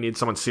says that he needs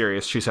someone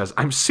serious, she says,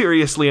 I'm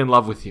seriously in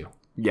love with you.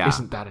 Yeah.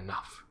 Isn't that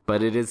enough?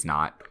 But it is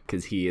not,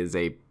 because he is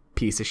a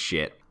piece of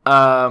shit.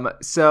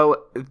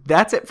 So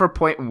that's it for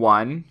point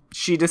 1.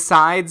 She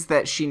decides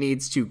that she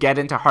needs to get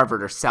into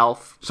Harvard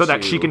herself. So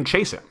that she can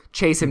chase him.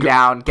 Chase him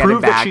down, get him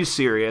prove back. that she's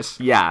serious.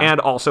 Yeah. And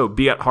also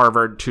be at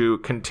Harvard to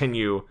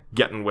continue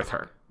getting with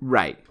her.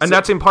 Right. And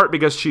that's in part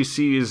because she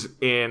sees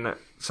in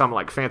some,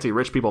 like, fancy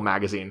rich people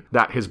magazine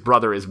that his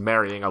brother is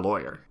marrying a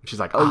lawyer. She's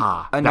like,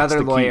 another that's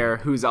the lawyer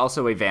key. who's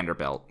also a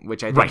Vanderbilt,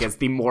 which I think Right. is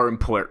the more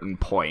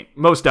important point.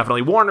 Most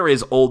definitely. Warner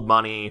is old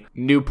money.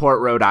 Newport,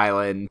 Rhode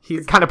Island.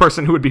 He's the kind of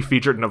person who would be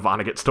featured in a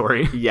Vonnegut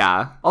story.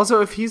 Yeah. Also,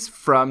 if he's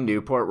from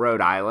Newport,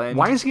 Rhode Island...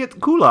 Why is he at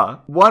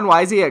Kula? 1,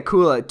 why is he at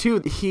Kula?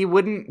 2, he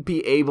wouldn't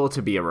be able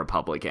to be a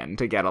Republican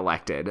to get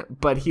elected,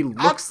 but he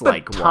looks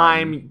like At the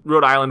time, one.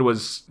 Rhode Island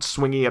was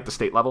swingy at the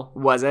state level.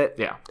 Was it?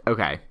 Yeah.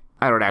 Okay.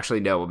 I don't actually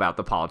know about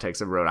the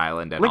politics of Rhode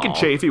Island at Lincoln all.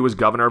 Chafee was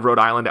governor of Rhode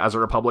Island as a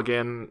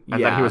Republican, and then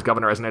Yeah. he was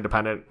governor as an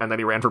independent, and then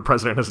he ran for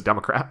president as a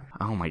Democrat.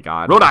 Oh my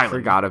god. Rhode I Island.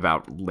 forgot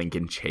about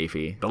Lincoln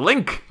Chafee. The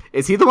link!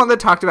 Is he the one that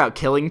talked about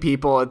killing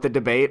people at the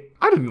debate?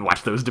 I didn't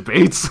watch those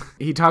debates.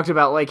 He talked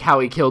about, like, how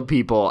he killed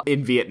people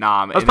in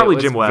Vietnam. That's probably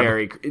Jim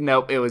Webb.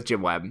 Nope, it was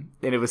Jim Webb.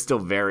 And it was still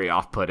very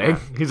off-putting.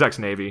 He's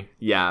ex-Navy.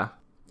 Yeah.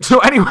 So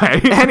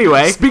anyway,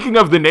 speaking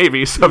of the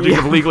Navy, subject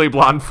of Legally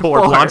Blonde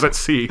 4, Blondes at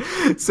Sea,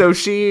 So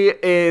she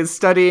is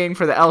studying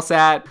for the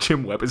LSAT.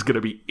 Jim Webb is going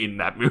to be in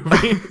that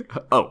movie.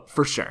 Oh,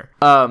 for sure.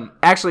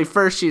 Actually,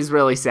 first she's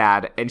really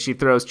sad, and she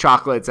throws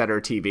chocolates at her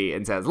TV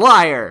and says,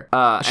 liar!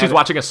 She's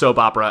watching a soap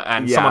opera,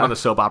 and Yeah. someone on the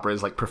soap opera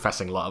is, like,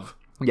 professing love.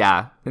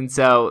 Yeah, and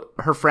so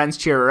her friends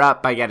cheer her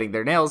up by getting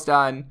their nails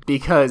done,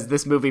 because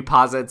this movie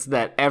posits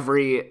that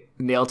every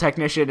nail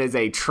technician is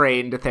a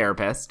trained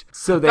therapist.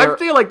 So I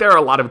feel like there are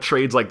a lot of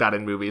trades like that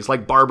in movies.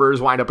 Like,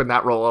 barbers wind up in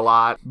that role a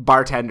lot.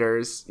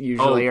 bartenders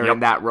usually are yep. in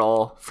that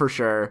role, for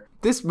sure.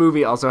 This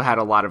movie also had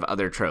a lot of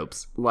other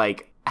tropes,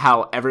 like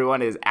how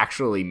everyone is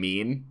actually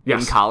mean in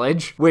Yes.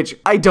 college, which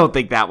I don't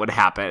think that would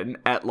happen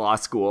at law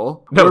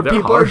school. No, where they're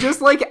people are harsh.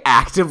 just, like,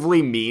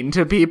 actively mean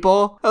to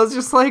people. I was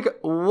just like,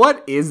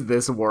 what is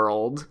this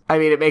world? I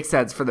mean, it makes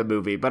sense for the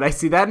movie, but I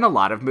see that in a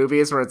lot of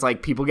movies where it's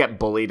like people get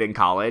bullied in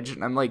college,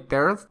 and I'm like,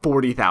 there are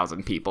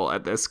 40,000 people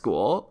at this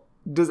school.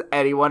 Does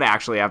anyone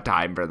actually have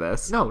time for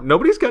this? No,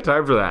 nobody's got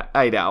time for that.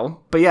 I know.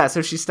 But yeah,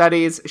 so she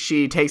studies,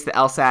 she takes the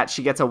LSAT,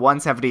 she gets a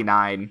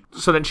 179.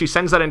 So then she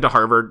sends that into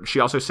Harvard.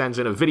 She also sends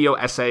in a video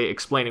essay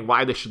explaining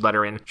why they should let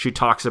her in. She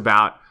talks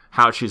about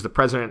how she's the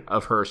president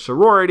of her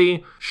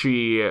sorority.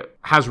 She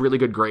has really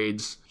good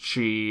grades.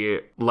 She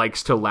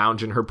likes to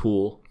lounge in her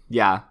pool.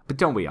 Yeah, but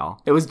don't we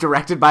all? It was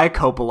directed by a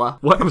Coppola.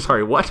 What? I'm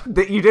sorry, what?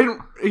 That you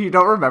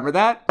don't remember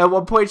that? At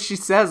one point she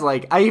says,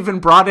 like, I even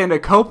brought in a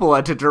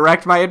Coppola to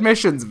direct my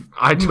admissions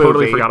I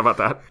totally movie. forgot about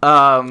that.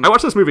 I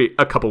watched this movie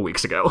a couple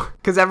weeks ago.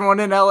 Because everyone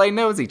in LA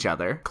knows each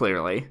other,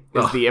 clearly,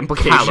 is the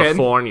implication.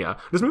 California.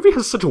 This movie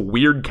has such a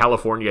weird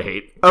California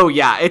hate. Oh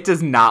yeah, it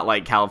does not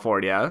like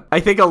California. I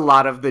think a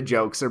lot of the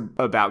jokes are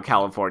about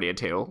California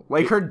too.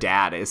 Like, her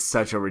dad is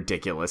such a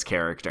ridiculous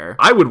character.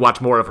 I would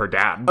watch more of her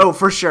dad. Oh,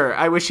 for sure.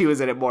 I wish he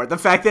was in it more. The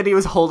fact that he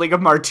was holding a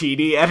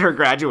martini at her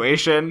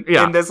graduation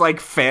Yeah. in this, like,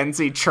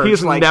 fancy church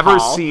He's like never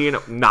hall. seen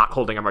not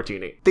holding a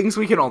martini. Things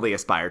we can only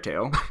aspire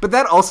to. But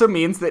that also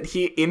means that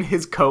he, in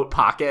his coat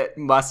pocket,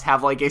 must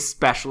have, like, a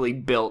specially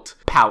built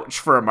pouch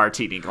for a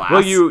martini glass.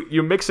 Well,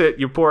 you mix it,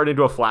 you pour it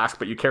into a flask,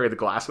 but you carry the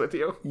glass with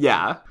you.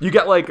 Yeah. You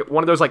get, like,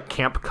 one of those, like,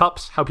 camp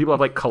cups. How people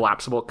have, like,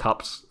 collapsible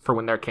cups for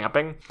when they're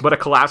camping. But a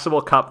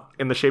collapsible cup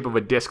in the shape of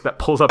a disc that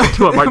pulls up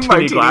into a martini,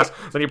 Martini. glass.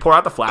 Then you pour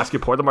out the flask, you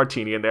pour the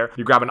martini in there,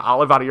 you grab an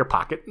olive out of your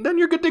pocket, and then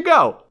you're good to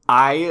go.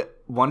 I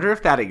wonder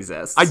if that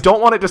exists. I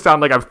don't want it to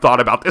sound like I've thought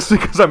about this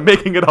because I'm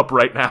making it up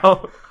right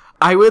now.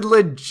 I would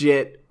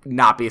legit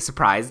not be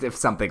surprised if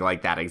something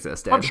like that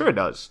existed. I'm sure it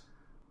does.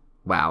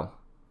 Wow.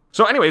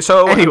 So anyway,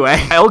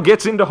 Elle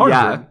gets into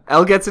Harvard. Yeah,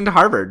 Elle gets into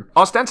Harvard.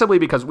 Ostensibly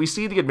because we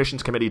see the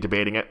admissions committee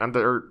debating it, and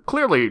they're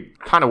clearly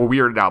kind of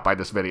weirded out by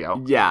this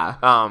video. Yeah.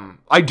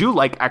 I do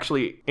like,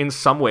 actually, in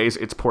some ways,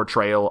 its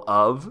portrayal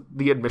of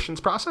the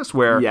admissions process,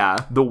 where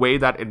the way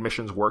that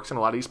admissions works in a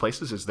lot of these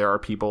places is there are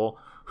people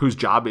whose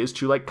job is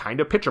to, like,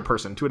 kind of pitch a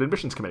person to an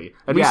admissions committee.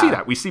 And we see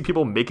that. We see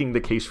people making the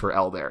case for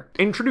Elle there.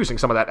 Introducing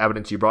some of that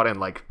evidence you brought in,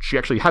 like, she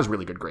actually has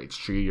really good grades.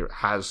 She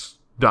has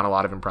done a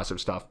lot of impressive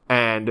stuff.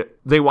 And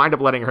they wind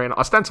up letting her in,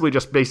 ostensibly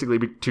just basically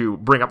to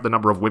bring up the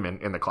number of women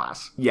in the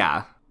class.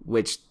 Yeah,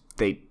 which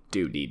they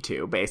do need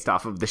to, based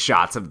off of the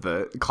shots of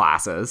the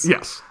classes.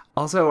 Yes.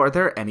 Also, are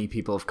there any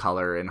people of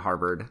color in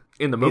Harvard?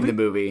 In the movie? In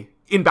the movie.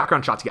 In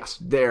background shots, yes.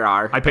 There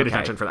are. I paid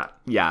attention for that.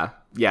 Yeah.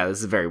 Yeah, this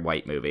is a very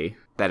white movie.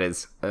 That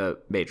is a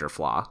major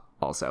flaw,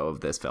 also,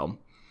 of this film.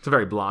 It's a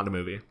very blonde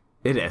movie.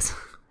 It is.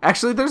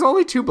 Actually, there's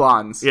only 2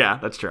 blondes. Yeah,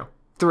 that's true.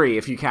 3,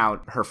 if you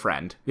count her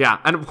friend. Yeah,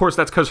 and of course,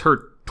 that's because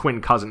her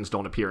twin cousins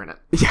don't appear in it.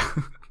 Yeah.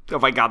 Oh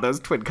my god, those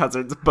twin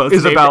cousins, both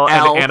Isabel named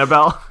L. and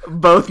Annabelle.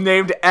 Both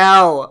named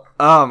L.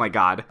 Oh my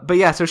god. But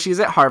yeah, so she's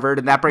at Harvard,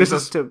 and that brings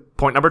us to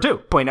point number 2.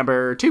 Point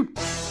number 2.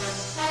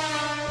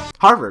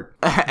 Harvard,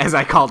 as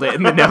I called it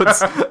in the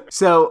notes.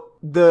 So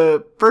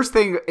the first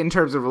thing in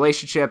terms of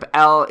relationship,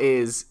 Elle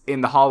is in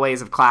the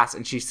hallways of class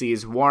and she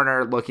sees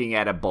Warner looking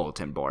at a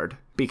bulletin board.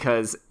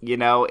 Because, you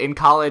know, in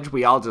college,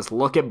 we all just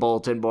look at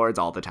bulletin boards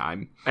all the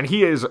time. And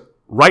he is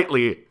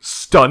rightly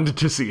stunned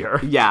to see her.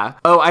 Yeah.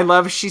 Oh, I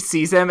love she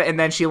sees him and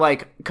then she,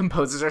 like,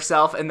 composes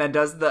herself and then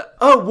does the,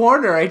 oh,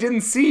 Warner, I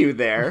didn't see you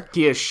there.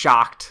 He is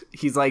shocked.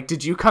 He's like,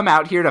 did you come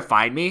out here to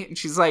find me? And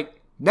she's like,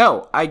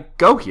 no, I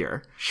go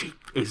here. She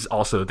is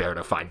also there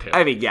to find him.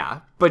 I mean,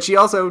 yeah. But she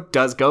also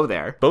does go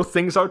there. Both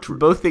things are true.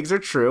 Both things are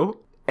true.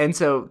 And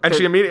so... And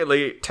she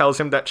immediately tells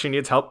him that she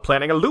needs help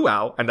planning a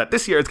luau, and that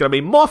this year is going to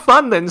be more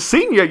fun than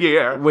senior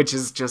year. Which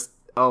is just...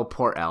 Oh,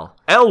 poor Elle.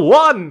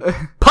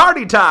 L1!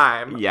 Party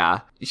time!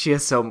 Yeah. She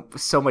has so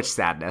much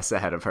sadness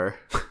ahead of her.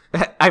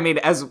 I mean,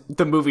 as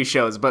the movie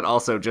shows, but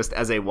also just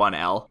as a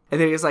 1L.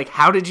 And then he's like,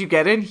 how did you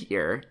get in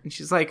here? And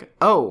she's like,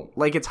 oh,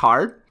 like it's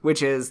hard?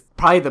 Which is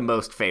probably the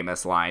most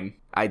famous line,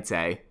 I'd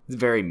say. It's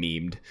very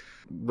memed.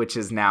 Which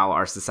is now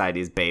our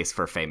society's base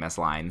for famous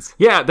lines.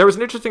 Yeah, there was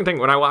an interesting thing.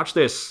 When I watched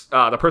this,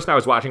 the person I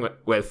was watching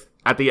with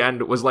at the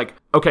end was like,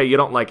 okay, you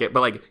don't like it, but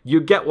like, you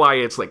get why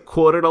it's like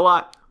quoted a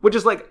lot. Which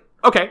is like,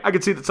 okay, I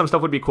could see that some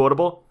stuff would be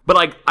quotable. But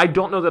like, I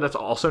don't know that it's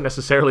also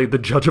necessarily the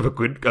judge of a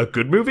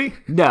good movie.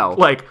 No.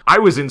 Like, I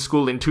was in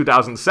school in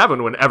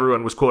 2007 when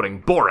everyone was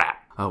quoting Borat.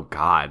 Oh,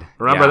 God.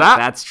 Remember that?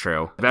 That's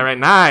true. Very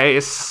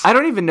nice. I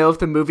don't even know if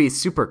the movie's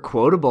super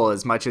quotable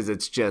as much as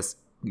it's just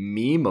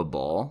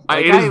memeable.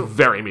 Like, it is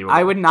very memeable.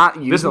 I would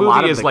not use this a lot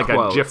of movie is the like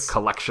quotes. a GIF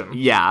collection.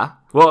 Yeah.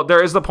 Well,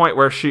 there is the point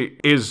where she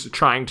is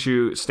trying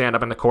to stand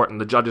up in the court, and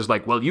the judge is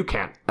like, well, you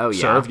can't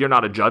serve. You're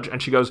not a judge.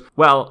 And she goes,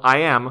 well, I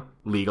am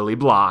legally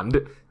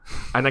blonde.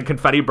 And then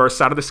confetti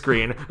bursts out of the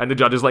screen, and the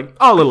judge is like,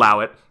 I'll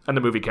allow it. And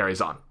the movie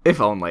carries on.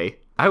 If only.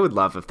 I would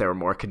love if there were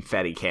more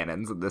confetti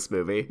cannons in this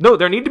movie. No,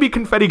 there need to be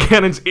confetti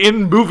cannons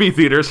in movie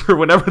theaters for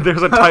whenever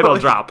there's a title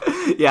drop.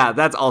 Yeah,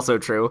 that's also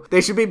true.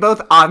 They should be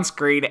both on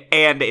screen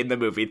and in the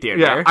movie theater.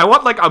 Yeah, I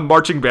want like a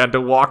marching band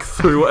to walk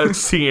through a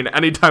scene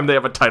anytime they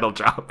have a title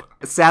drop.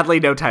 Sadly,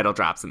 no title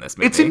drops in this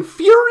movie. It's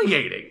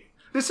infuriating.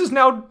 This is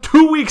now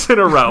 2 weeks in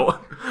a row.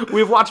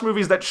 We've watched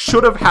movies that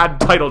should have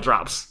had title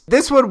drops.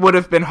 This one would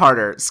have been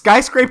harder.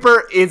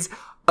 Skyscraper is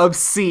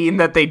obscene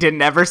that they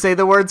didn't ever say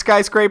the word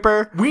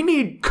skyscraper. We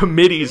need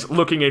committees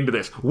looking into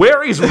this.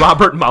 Where is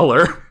Robert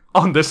Mueller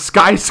on the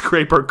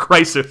skyscraper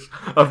crisis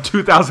of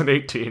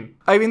 2018?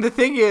 I mean, the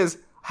thing is,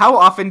 how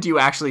often do you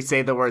actually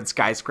say the word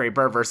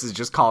skyscraper versus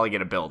just calling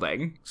it a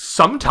building?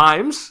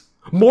 Sometimes.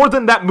 More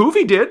than that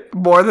movie did.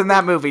 More than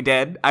that movie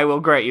did. I will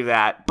grant you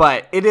that.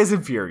 But it is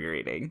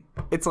infuriating.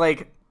 It's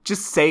like,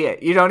 just say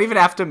it. You don't even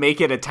have to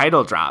make it a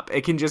title drop.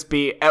 It can just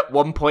be at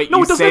one point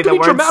you say the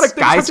word dramatic.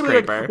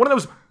 Skyscraper. Like one of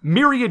those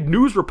myriad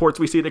news reports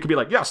we see that could be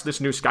like, yes,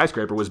 this new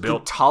skyscraper was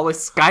built. The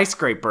tallest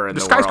skyscraper in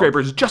the world. The skyscraper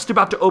is just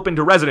about to open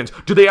to residents.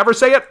 Do they ever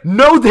say it?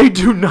 No, they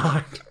do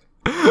not.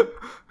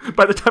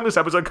 By the time this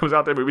episode comes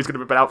out, the movie's going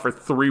to be out for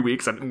 3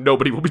 weeks and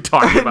nobody will be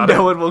talking about it.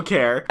 No one will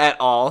care at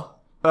all.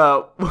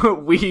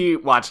 We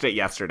watched it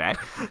yesterday.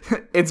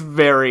 It's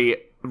very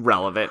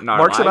relevant in our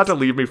Mark's lives. about to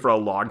leave me for a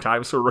long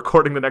time, so we're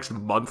recording the next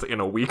month in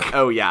a week.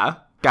 Oh, yeah.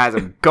 Guys,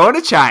 I'm going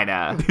to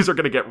China. These are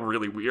going to get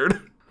really weird.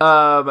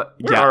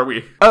 Where are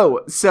we?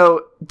 Oh,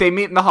 so they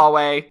meet in the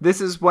hallway.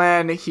 This is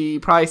when he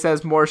probably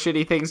says more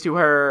shitty things to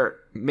her,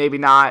 maybe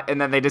not, and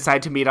then they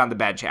decide to meet on the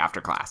bench after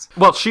class.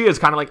 Well, she is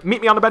kind of like,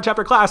 meet me on the bench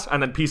after class,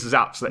 and then pieces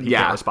out so that he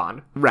can't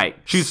respond. Right.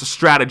 She's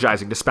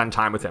strategizing to spend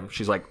time with him.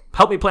 She's like,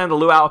 help me plan the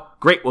luau.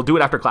 Great, we'll do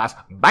it after class.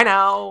 Bye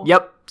now.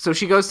 Yep. So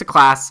she goes to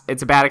class.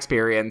 It's a bad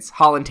experience.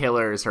 Holland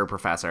Taylor is her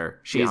professor.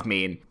 She's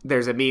mean.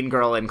 There's a mean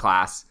girl in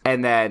class.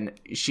 And then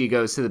she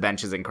goes to the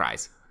benches and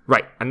cries.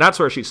 Right. And that's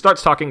where she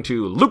starts talking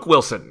to Luke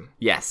Wilson.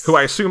 Yes. Who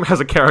I assume has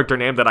a character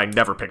name that I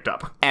never picked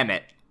up.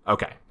 Emmett.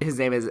 Okay. His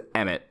name is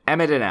Emmett.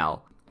 Emmett and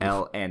L.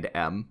 L and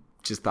M.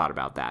 Just thought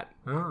about that.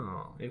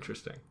 Oh,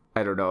 interesting.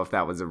 I don't know if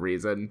that was a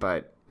reason,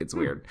 but it's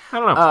weird. I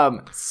don't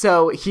know.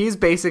 So he's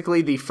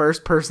basically the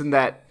first person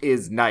that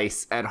is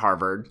nice at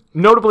Harvard.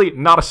 Notably,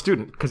 not a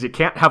student, because you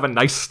can't have a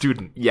nice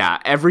student. Yeah,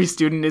 every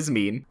student is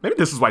mean. Maybe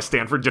this is why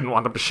Stanford didn't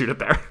want them to shoot it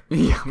there.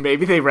 Yeah,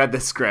 maybe they read the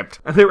script.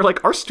 And they were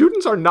like, our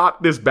students are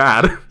not this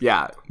bad.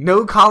 Yeah,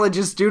 no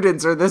college's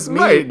students are this mean.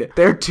 Right.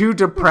 They're too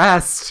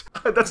depressed.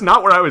 That's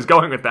not where I was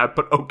going with that,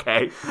 but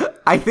okay.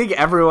 I think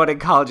everyone in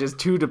college is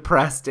too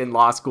depressed in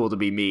law school to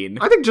be mean.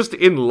 I think just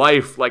in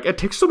life, like, it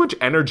takes so much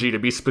energy to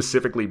be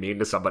specifically mean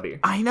to somebody. somebody.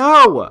 I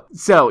know.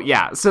 So,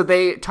 yeah. So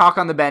they talk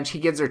on the bench. He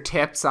gives her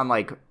tips on,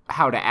 like,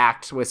 how to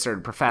act with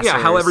certain professors. Yeah,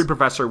 how every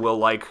professor will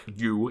like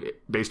you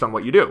based on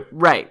what you do.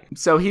 Right.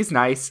 So he's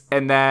nice.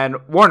 And then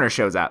Warner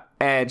shows up.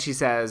 And she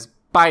says,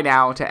 bye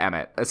now to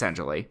Emmett,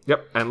 essentially.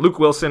 Yep. And Luke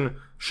Wilson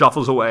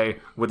shuffles away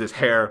with his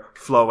hair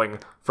flowing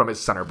from his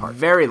center part.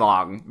 Very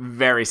long,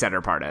 very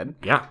center parted.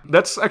 Yeah.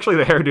 That's actually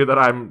the hairdo that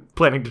I'm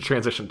planning to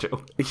transition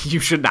to. You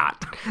should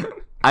not.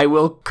 I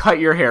will cut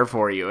your hair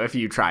for you if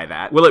you try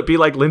that. Will it be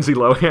like Lindsay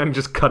Lohan,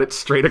 just cut it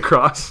straight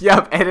across?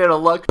 Yep, and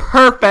it'll look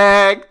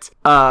perfect.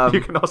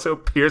 You can also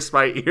pierce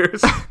my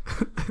ears.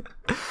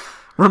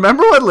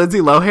 Remember when Lindsay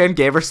Lohan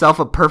gave herself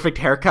a perfect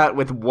haircut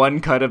with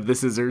one cut of the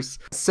scissors?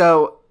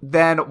 So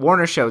then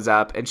Warner shows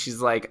up and she's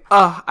like,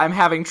 I'm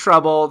having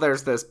trouble.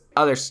 There's this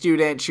other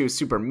student. She was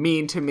super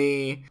mean to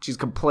me. She's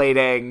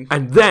complaining.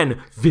 And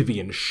then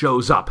Vivian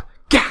shows up.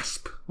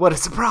 Gasp! What a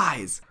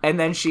surprise. And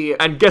then she...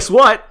 And guess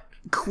what?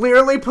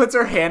 Clearly puts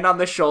her hand on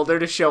the shoulder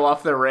to show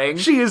off the ring.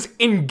 She is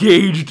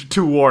engaged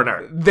to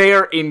Warner.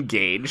 They're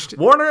engaged.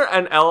 Warner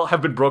and Elle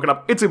have been broken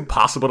up. It's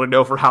impossible to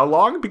know for how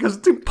long, because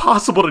it's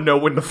impossible to know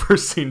when the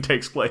first scene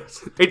takes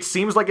place. It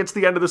seems like it's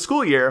the end of the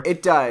school year.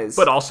 It does.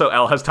 But also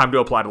Elle has time to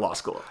apply to law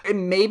school.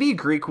 And maybe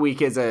Greek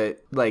week is a,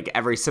 like,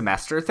 every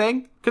semester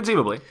thing.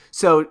 Conceivably.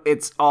 So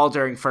it's all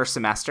during first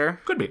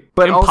semester. Could be.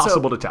 But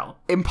impossible to tell.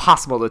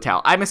 Impossible to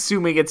tell. I'm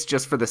assuming it's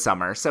just for the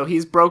summer. So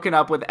he's broken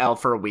up with Elle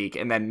for a week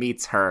and then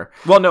meets her.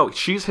 Well, no,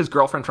 she's his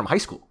girlfriend from high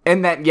school.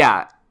 And then,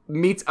 yeah,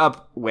 meets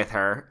up with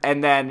her.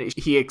 And then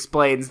he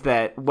explains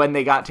that when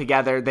they got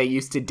together, they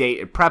used to date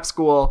at prep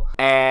school.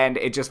 And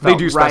it just felt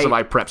They do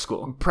specify prep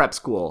school. Prep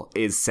school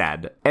is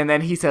said. And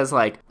then he says,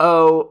 like,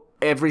 oh...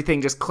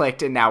 everything just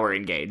clicked and now we're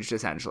engaged,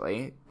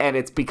 essentially. And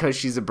it's because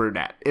she's a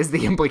brunette, is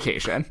the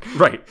implication.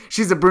 Right.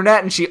 She's a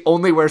brunette and she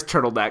only wears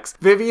turtlenecks.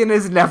 Vivian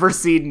is never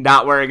seen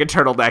not wearing a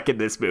turtleneck in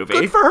this movie.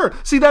 Good for her.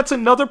 See, that's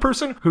another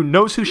person who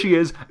knows who she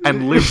is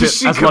and lives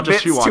it as much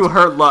as she wants. To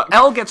her look.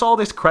 Elle gets all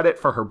this credit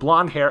for her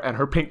blonde hair and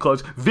her pink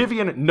clothes.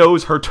 Vivian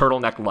knows her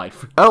turtleneck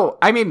life. Oh,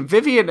 I mean,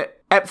 Vivian...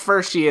 At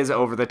first, she is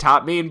over the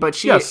top mean, but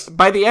she,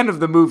 by the end of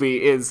the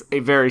movie, is a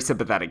very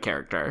sympathetic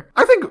character.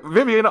 I think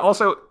Vivian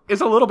also is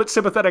a little bit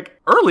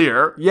sympathetic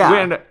earlier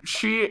when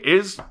she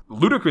is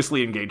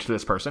ludicrously engaged to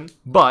this person,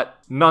 but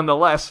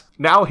nonetheless,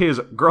 now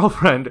his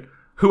girlfriend,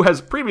 who has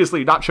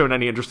previously not shown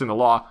any interest in the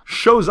law,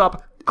 shows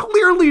up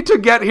clearly to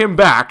get him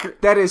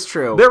back. That is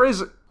true. There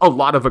is a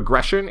lot of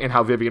aggression in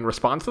how Vivian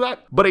responds to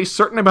that, but a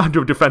certain amount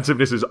of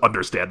defensiveness is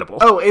understandable.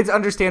 Oh, it's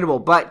understandable,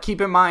 but keep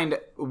in mind,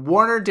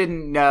 Warner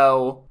didn't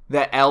know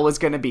that Elle was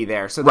going to be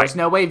there, so there's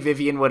no way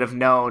Vivian would have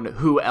known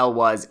who Elle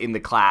was in the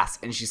class,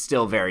 and she's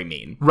still very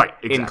mean. Right,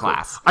 exactly. In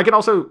class. I can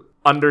also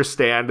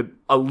understand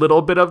a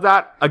little bit of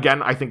that.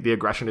 Again, I think the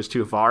aggression is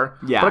too far.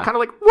 Yeah. But I'm kind of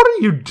like, what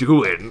are you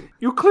doing?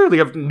 You clearly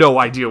have no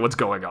idea what's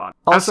going on.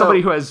 Also, as somebody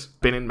who has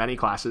been in many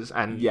classes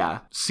and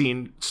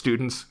seen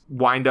students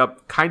wind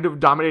up kind of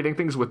dominating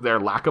things with their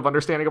lack of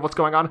understanding of what's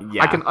going on,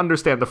 I can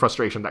understand the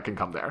frustration that can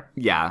come there.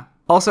 Yeah.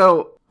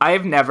 Also,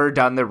 I've never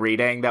done the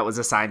reading that was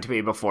assigned to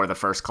me before the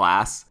first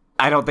class.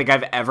 I don't think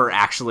I've ever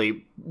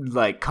actually,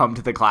 like, come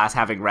to the class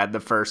having read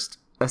the first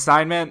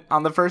assignment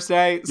on the first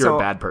day. You're a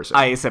bad person.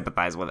 I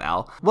sympathize with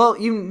Elle. Well,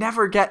 you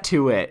never get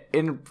to it.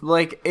 And,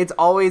 like, it's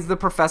always the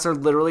professor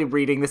literally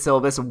reading the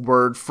syllabus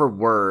word for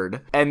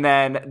word. And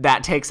then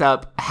that takes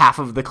up half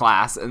of the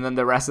class. And then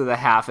the rest of the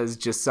half is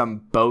just some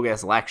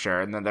bogus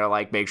lecture. And then they're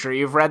like, make sure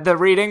you've read the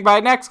reading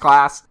by next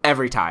class.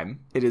 Every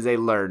time. It is a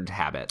learned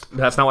habit.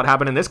 That's not what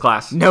happened in this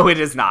class. No, it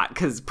is not.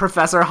 Because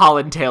Professor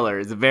Holland Taylor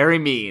is very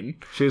mean.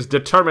 She's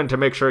determined to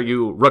make sure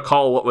you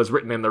recall what was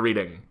written in the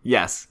reading.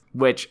 Yes.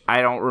 Which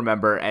I don't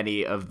remember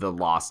any of the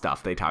law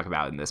stuff they talk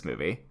about in this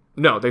movie.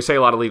 No, they say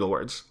a lot of legal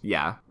words.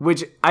 Yeah.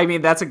 Which, I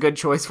mean, that's a good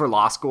choice for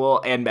law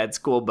school and med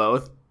school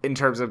both in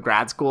terms of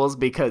grad schools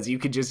because you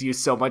could just use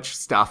so much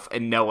stuff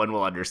and no one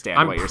will understand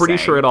what you're saying. I'm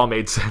pretty sure it all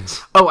made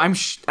sense. Oh,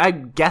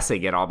 I'm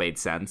guessing it all made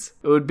sense.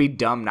 It would be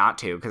dumb not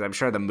to because I'm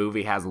sure the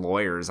movie has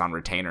lawyers on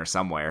retainer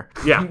somewhere.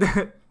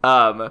 Yeah.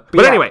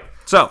 But anyway,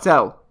 so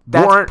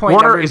that's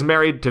Warner is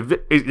married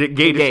to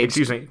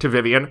engaged to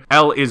Vivian.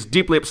 Elle is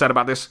deeply upset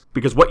about this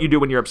because what you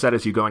do when you're upset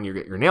is you go and you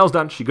get your nails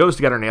done. She goes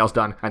to get her nails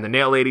done, and the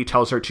nail lady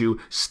tells her to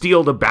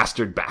steal the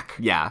bastard back.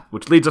 Yeah.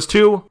 Which leads us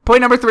to point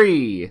number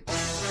 3.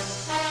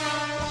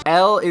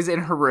 Elle is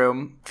in her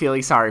room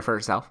feeling sorry for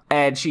herself,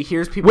 and she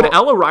hears people... When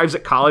Elle arrives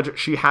at college,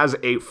 she has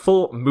a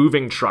full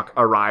moving truck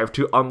arrive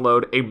to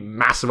unload a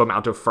massive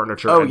amount of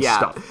furniture and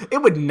stuff.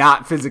 It would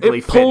not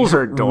physically fit in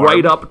her dorm.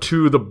 Right up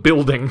to the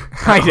building.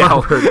 I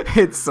know.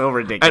 It's so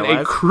ridiculous. And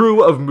a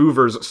crew of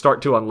movers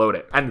start to unload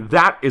it. And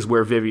that is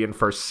where Vivian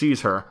first sees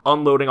her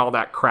unloading all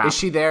that crap. Is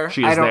she there?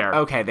 She is there.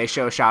 Okay, they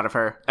show a shot of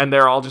her. And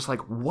they're all just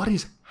like, what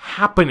is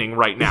happening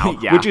right now?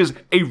 Yeah. Which is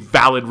a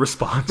valid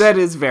response. That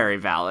is very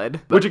valid.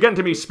 Which again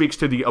to me speaks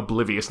to the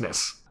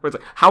obliviousness. Where it's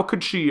like, how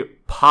could she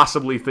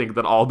possibly think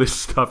that all this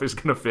stuff is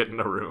going to fit in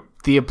a room?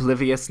 The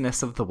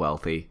obliviousness of the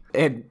wealthy.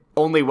 And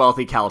only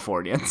wealthy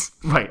Californians.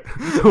 Right.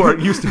 Who are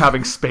used to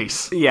having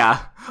space.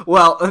 Yeah.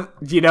 Well,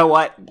 you know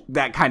what?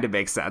 That kind of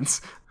makes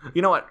sense.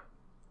 You know what?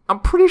 I'm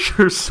pretty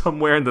sure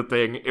somewhere in the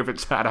thing, if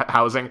it's at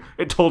housing,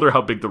 it told her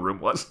how big the room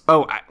was.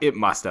 Oh, it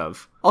must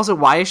have. Also,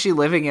 why is she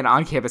living in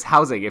on-campus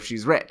housing if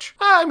she's rich?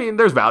 I mean,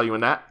 there's value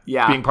in that.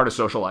 Yeah. Being part of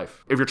social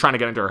life. If you're trying to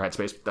get into her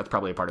headspace, that's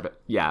probably a part of it.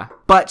 Yeah.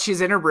 But she's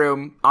in her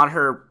room on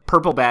her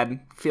purple bed,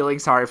 feeling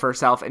sorry for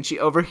herself, and she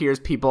overhears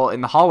people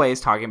in the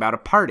hallways talking about a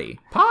party.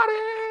 Party!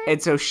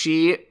 And so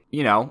she,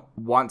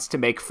 wants to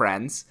make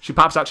friends. She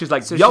pops out. She's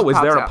like, So yo, she is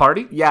pops there a out.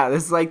 party? Yeah,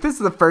 this is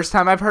the first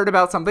time I've heard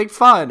about something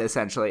fun,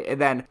 essentially. And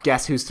then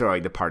guess who's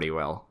throwing the party,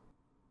 Will?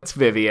 It's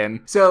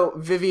Vivian. So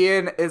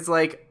Vivian is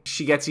like,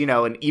 she gets,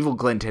 an evil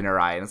glint in her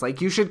eye. And it's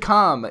like, you should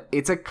come.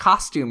 It's a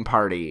costume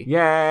party.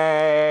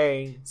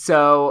 Yay!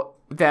 So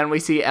then we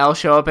see Elle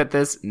show up at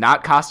this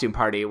not costume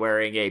party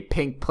wearing a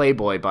pink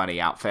Playboy bunny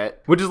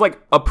outfit. Which is like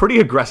a pretty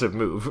aggressive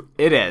move.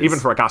 It is. Even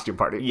for a costume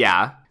party.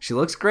 Yeah. She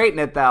looks great in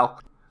it, though.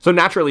 So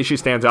naturally she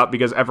stands out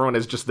because everyone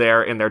is just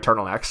there in their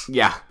turtlenecks.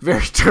 Yeah. Very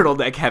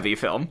turtleneck heavy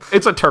film.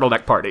 It's a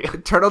turtleneck party.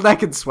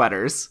 Turtleneck and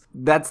sweaters.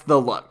 That's the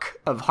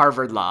look of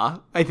Harvard Law.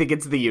 I think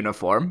it's the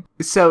uniform.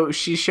 So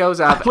she shows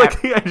up.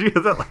 Like the idea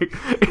that like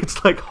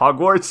it's like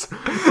Hogwarts,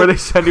 where they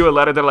send you a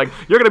letter. They're like,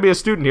 you're going to be a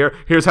student here.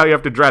 Here's how you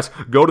have to dress.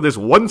 Go to this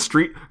one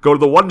street. Go to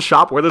the one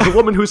shop where there's a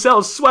woman who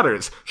sells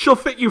sweaters. She'll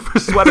fit you for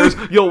sweaters.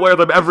 You'll wear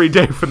them every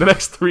day for the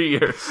next 3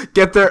 years.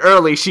 Get there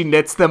early. She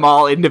knits them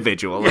all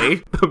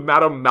individually. The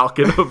Madame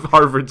Malkin of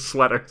Harvard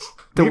sweaters.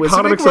 The Wizarding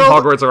economics of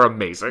World- Hogwarts are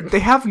amazing. They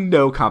have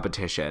no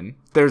competition.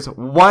 There's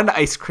one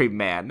ice cream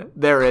man.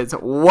 There is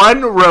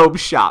one robe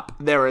shop.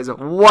 There is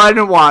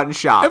one wand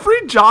shop.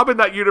 Every job in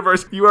that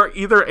universe, you are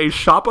either a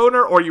shop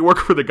owner or you work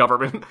for the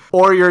government.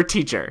 Or you're a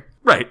teacher.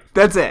 Right.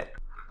 That's it.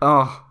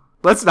 Oh,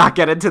 let's not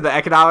get into the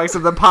economics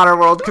of the Potter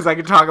world because I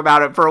could talk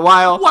about it for a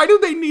while. Why do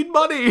they need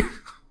money?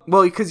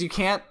 Well, because you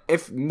can't,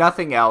 if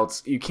nothing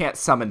else, you can't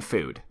summon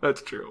food.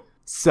 That's true.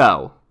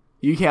 So,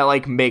 you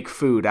can't, make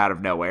food out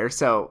of nowhere.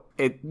 So,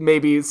 it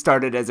maybe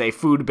started as a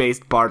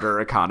food-based barter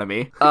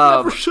economy.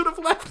 Never should have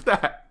left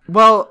that.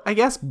 Well, I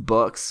guess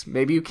books.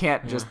 Maybe you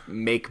can't just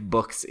make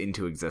books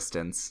into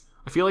existence.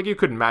 I feel like you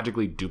could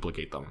magically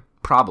duplicate them.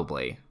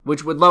 Probably.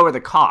 Which would lower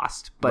the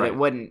cost, but Right. it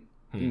wouldn't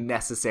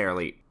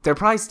necessarily... They're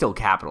probably still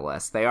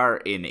capitalists. They are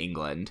in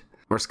England.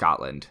 Or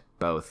Scotland.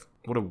 Both.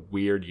 What a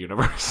weird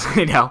universe.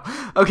 I know.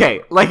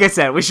 Okay, like I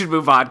said, we should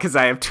move on because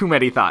I have too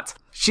many thoughts.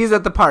 She's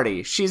at the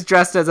party. She's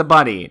dressed as a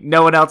bunny.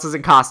 No one else is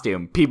in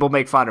costume. People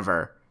make fun of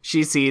her.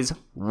 She sees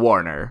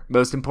Warner.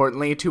 Most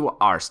importantly to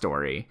our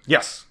story.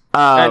 Yes.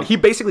 And he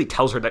basically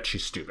tells her that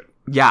she's stupid.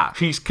 Yeah.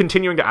 He's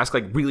continuing to ask,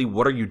 really,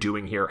 what are you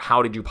doing here?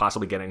 How did you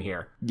possibly get in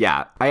here?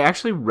 Yeah. I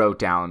actually wrote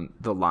down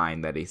the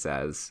line that he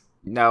says.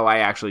 No, I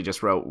actually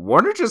just wrote,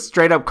 Warner just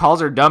straight up calls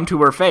her dumb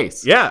to her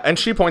face. Yeah, and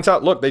she points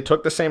out, look, they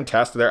took the same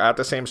test. They're at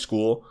the same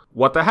school.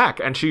 What the heck?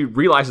 And she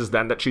realizes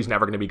then that she's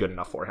never going to be good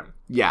enough for him.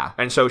 Yeah.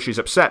 And so she's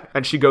upset.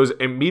 And she goes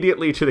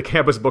immediately to the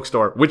campus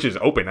bookstore, which is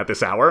open at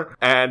this hour,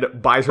 and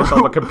buys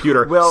herself a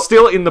computer,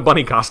 still in the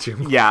bunny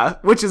costume. Yeah,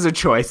 which is a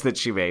choice that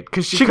she made.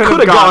 Because she She could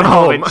coulda have gone gone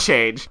home home. and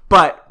changed.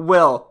 But,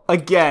 Will,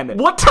 again,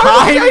 What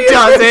time of day is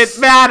doesn't this?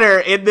 matter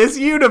in this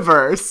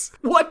universe.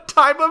 What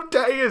time of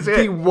day is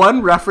The it?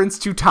 one reference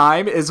to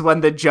time is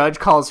when the judge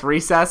calls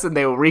recess and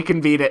they will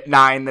reconvene at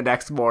 9 the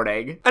next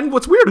morning. And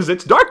what's weird is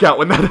it's dark out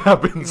when that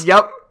happens.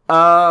 Yep.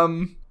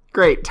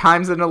 Great.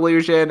 Time's an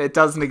illusion. It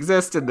doesn't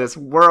exist in this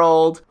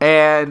world.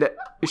 And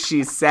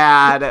she's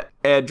sad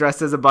and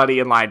dressed as a bunny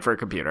in line for a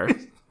computer.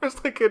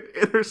 There's like an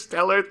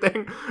interstellar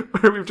thing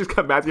where we've just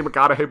got Matthew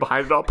McConaughey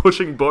behind it all,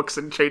 pushing books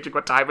and changing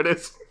what time it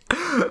is.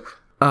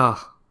 Ugh.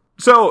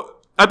 So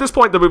at this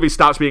point, the movie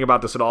stops being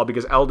about this at all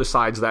because Elle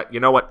decides that, you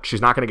know what,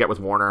 she's not going to get with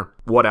Warner.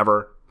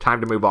 Whatever. Time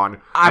to move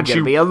on. I'm going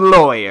to be a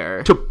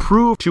lawyer. To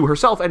prove to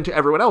herself and to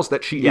everyone else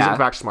that she is Yeah. in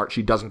fact smart,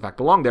 she does in fact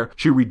belong there,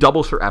 she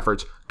redoubles her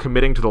efforts,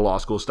 committing to the law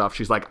school stuff.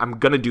 She's like, I'm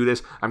going to do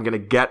this. I'm going to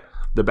get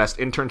the best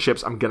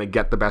internships. I'm going to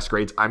get the best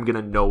grades. I'm going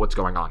to know what's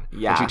going on.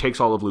 Yeah. And she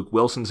takes all of Luke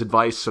Wilson's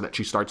advice so that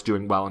she starts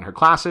doing well in her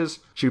classes.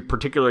 She's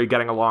particularly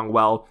getting along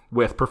well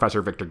with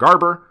Professor Victor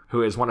Garber,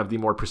 who is one of the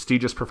more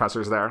prestigious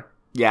professors there.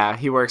 Yeah,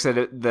 he works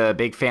at the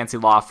big fancy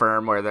law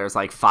firm where there's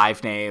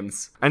 5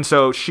 names. And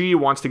so she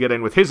wants to get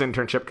in with his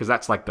internship because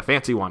that's the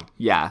fancy one.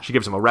 Yeah. She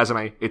gives him a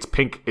resume. It's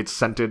pink. It's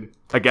scented.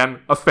 Again,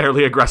 a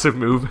fairly aggressive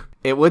move.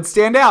 It would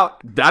stand out.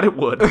 That it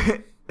would.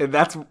 And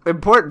that's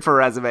important for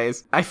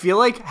resumes. I feel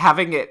like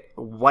having it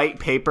white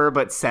paper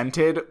but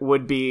scented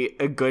would be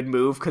a good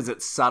move because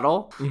it's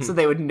subtle. So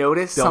they would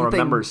notice They'll something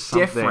remember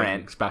something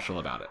different. special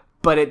about it.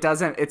 But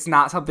it's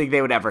not something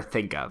they would ever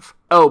think of.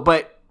 Oh,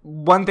 but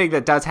one thing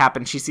that does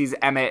happen, she sees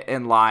Emmett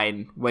in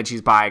line when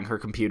she's buying her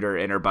computer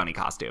in her bunny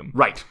costume.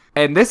 Right.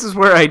 And this is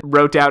where I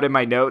wrote down in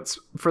my notes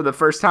for the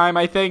first time,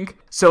 I think.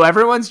 So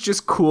everyone's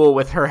just cool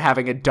with her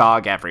having a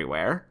dog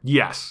everywhere.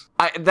 Yes.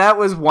 That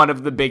was one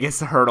of the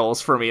biggest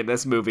hurdles for me in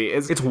this movie.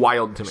 It's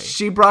wild to me.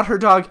 She brought her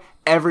dog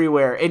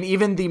everywhere, and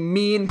even the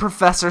mean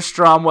Professor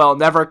Stromwell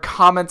never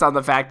comments on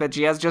the fact that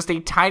she has just a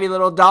tiny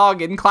little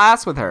dog in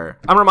class with her.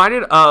 I'm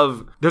reminded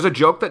of, there's a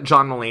joke that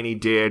John Mulaney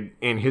did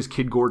in his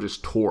Kid Gorgeous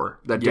tour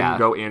that didn't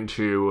go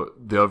into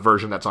the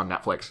version that's on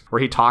Netflix,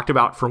 where he talked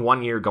about for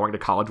 1 year going to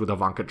college with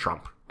Ivanka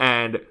Trump.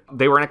 And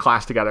they were in a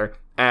class together,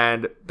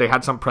 and they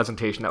had some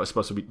presentation that was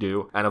supposed to be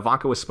due, and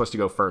Ivanka was supposed to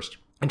go first.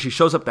 And she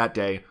shows up that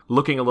day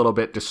looking a little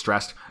bit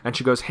distressed, and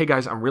she goes, "Hey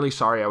guys, I'm really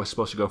sorry I was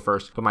supposed to go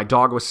first, but my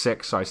dog was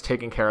sick, so I was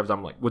taking care of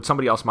them. Like, would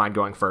somebody else mind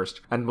going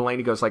first?" And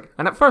Mulaney goes like,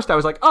 and at first I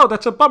was like, "Oh,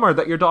 that's a bummer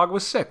that your dog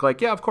was sick.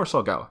 Like, yeah, of course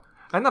I'll go."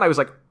 And then I was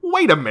like,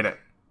 wait a minute.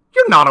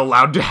 You're not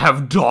allowed to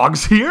have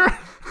dogs here.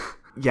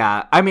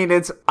 Yeah, I mean,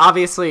 it's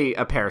obviously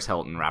a Paris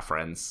Hilton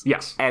reference.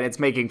 Yes. And it's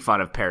making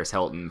fun of Paris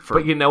Hilton for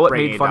But you know what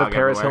bringing made fun a of dog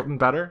Paris everywhere? Hilton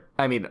better?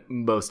 I mean,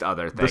 most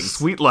other The things.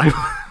 Sweet Life.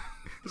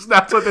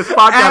 That's what this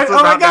podcast is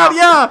Oh my about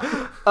god,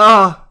 now.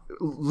 yeah!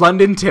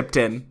 London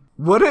Tipton.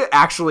 What an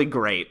actually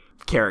great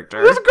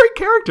character. That's a great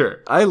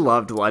character. I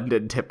loved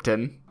London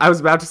Tipton. I was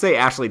about to say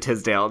Ashley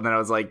Tisdale, and then I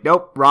was like,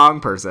 nope,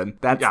 wrong person.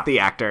 That's the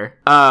actor.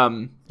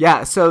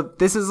 Yeah, so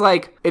this is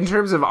like, in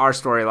terms of our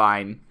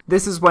storyline,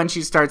 this is when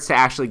she starts to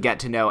actually get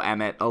to know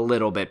Emmett a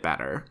little bit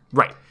better.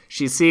 Right.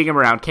 She's seeing him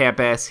around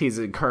campus. He's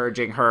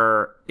encouraging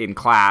her in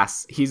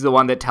class. He's the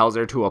one that tells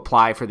her to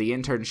apply for the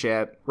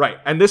internship. Right.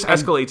 And this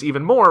escalates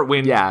even more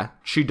when Yeah.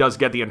 she does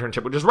get the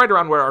internship, which is right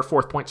around where our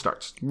fourth point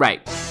starts.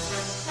 Right.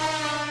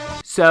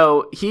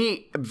 So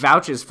he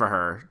vouches for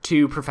her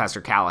to Professor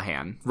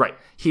Callahan. Right.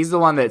 He's the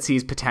one that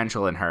sees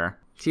potential in her.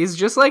 He's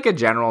just like a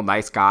general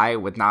nice guy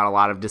with not a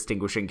lot of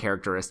distinguishing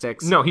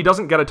characteristics. No, he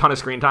doesn't get a ton of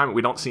screen time.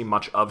 We don't see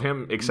much of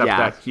him, except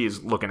that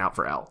he's looking out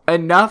for Elle.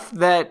 Enough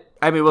that,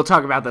 I mean, we'll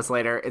talk about this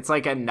later. It's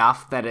like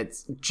enough that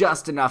it's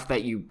just enough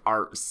that you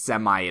are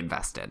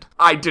semi-invested.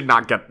 I did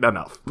not get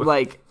enough.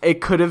 Like,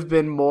 it could have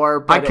been more,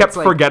 but I kept it's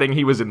like, forgetting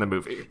he was in the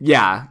movie.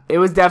 Yeah, it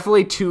was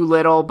definitely too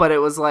little, but it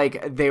was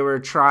like they were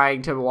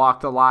trying to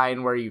walk the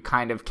line where you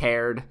kind of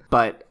cared,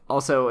 but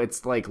also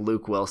it's like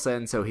Luke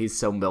Wilson, so he's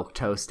so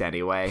milquetoast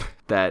anyway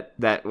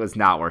that was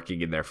not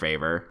working in their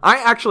favor.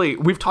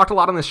 We've talked a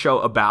lot on this show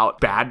about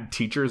bad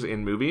teachers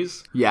in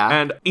movies. Yeah.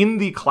 And in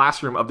the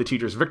classroom of the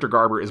teachers, Victor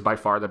Garber is by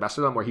far the best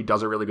of them, where he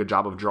does a really good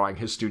job of drawing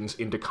his students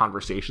into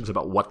conversations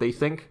about what they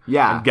think.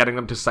 Yeah. And getting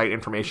them to cite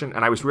information.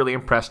 And I was really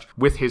impressed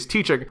with his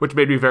teaching, which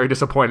made me very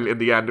disappointed in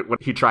the end when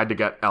he tried to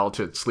get Elle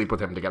to sleep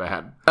with him to get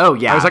ahead. Oh,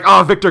 yeah. I was like,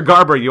 oh, Victor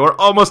Garber, you're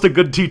almost a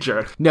good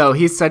teacher. No,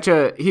 he's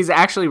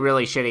actually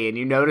really shitty, and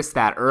you notice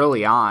that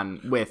early on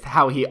with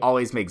how he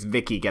always makes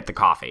Vicky get the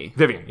coffee.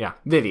 Vivian, yeah.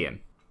 Vivian.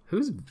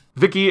 Who's...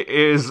 Vicky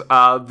is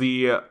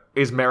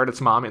Meredith's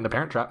mom in The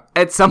Parent Trap.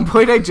 At some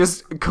point, I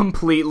just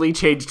completely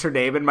changed her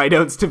name in my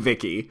notes to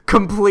Vicky.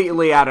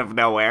 Completely out of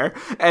nowhere.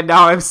 And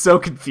now I'm so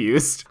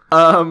confused.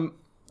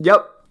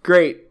 Yep.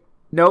 Great.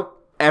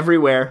 Nope.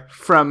 Everywhere.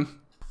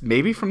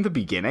 Maybe from the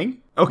beginning?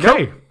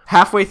 Okay. Nope.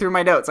 Halfway through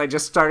my notes, I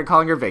just started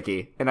calling her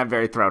Vicky, and I'm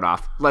very thrown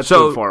off. Let's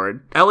move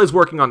forward. Elle is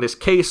working on this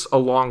case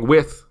along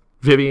with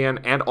Vivian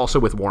and also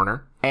with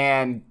Warner.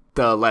 And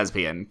the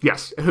lesbian.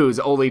 Yes. Whose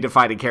only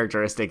defining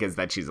characteristic is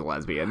that she's a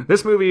lesbian.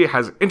 This movie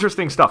has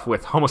interesting stuff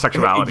with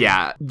homosexuality.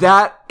 Yeah.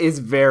 That is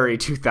very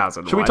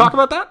 2001. Should we talk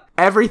about that?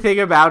 Everything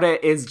about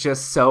it is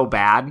just so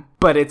bad,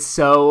 but it's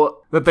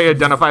so... That they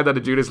identify that a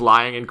dude is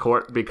lying in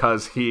court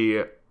because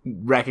he...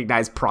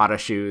 recognized Prada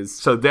shoes.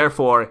 So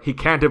therefore, he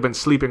can't have been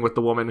sleeping with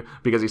the woman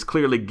because he's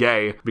clearly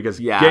gay, because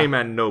gay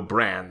men know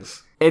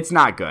brands. It's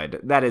not good.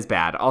 That is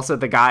bad. Also,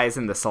 the guys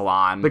in the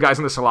salon. The guys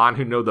in the salon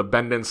who know the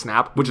bend and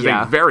snap, which is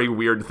a very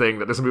weird thing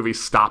that this movie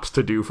stops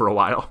to do for a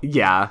while.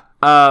 Yeah.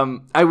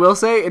 I will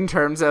say, in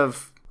terms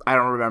of... I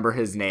don't remember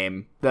his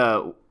name.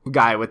 The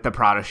guy with the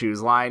Prada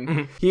shoes line.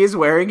 Mm-hmm. He is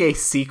wearing a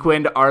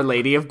sequined Our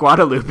Lady of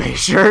Guadalupe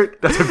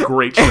shirt. That's a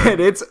great shirt. And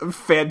it's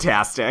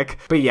fantastic.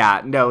 But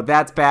yeah, no,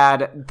 that's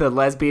bad. The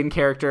lesbian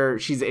character,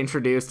 she's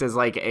introduced as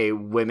like a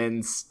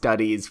women's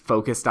studies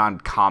focused on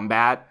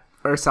combat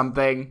or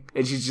something.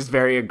 And she's just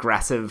very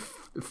aggressive,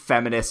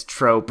 feminist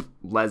trope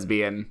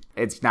lesbian.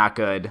 It's not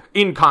good.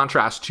 In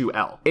contrast to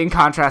Elle. In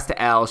contrast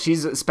to Elle,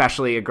 she's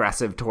especially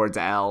aggressive towards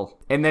Elle.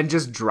 And then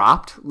just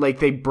dropped. Like,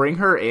 they bring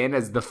her in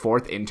as the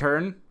fourth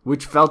intern,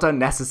 which felt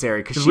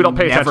unnecessary because she we don't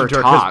pay never attention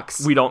to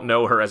talks. Her we don't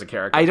know her as a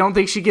character. I don't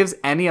think she gives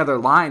any other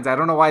lines. I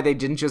don't know why they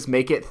didn't just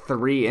make it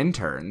 3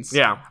 interns.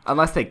 Yeah.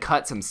 Unless they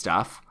cut some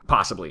stuff.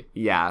 Possibly.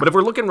 Yeah. But if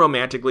we're looking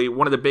romantically,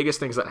 one of the biggest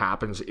things that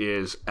happens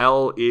is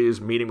Elle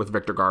is meeting with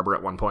Victor Garber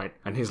at one point,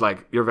 and he's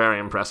like, "You're very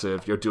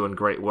impressive. You're doing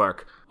great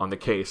work on the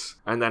case."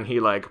 And then he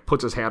like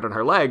puts his hand on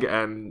her leg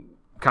and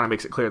kind of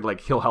makes it clear that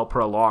like he'll help her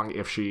along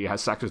if she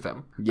has sex with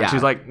him. Yeah. And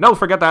she's like, "No,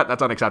 forget that.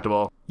 That's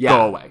unacceptable. Yeah.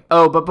 Go away."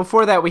 Oh, but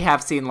before that, we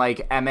have seen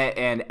like Emmett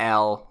and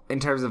Elle in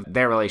terms of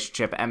their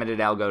relationship, Emmett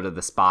and Elle go to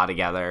the spa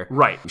together.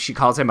 Right. She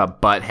calls him a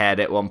butthead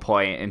at one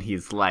point, and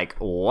he's like,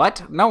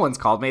 what? No one's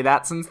called me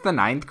that since the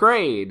 9th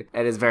grade.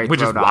 It is very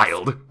Which is thrown off.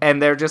 wild.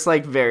 And they're just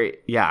like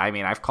yeah, I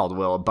mean, I've called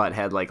Will a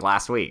butthead like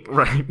last week.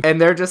 Right. And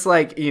they're just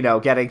like,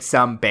 getting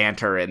some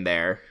banter in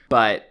there.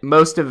 But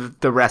most of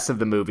the rest of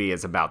the movie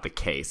is about the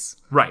case.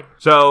 Right.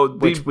 So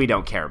Which we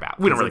don't care about.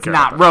 We don't really it's care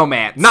not about that.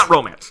 romance. Not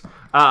romance.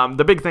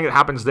 The big thing that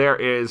happens there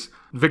is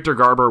Victor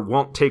Garber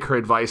won't take her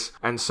advice,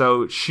 and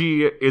so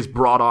she is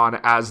brought on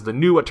as the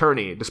new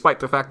attorney, despite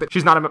the fact that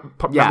she's not a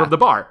member of the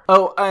bar.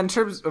 Oh, in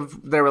terms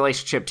of their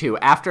relationship, too,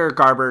 after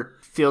Garber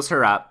feels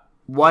her up,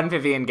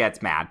 Vivian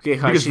gets mad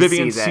because she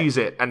Vivian sees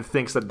it and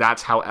thinks that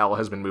that's how Elle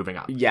has been moving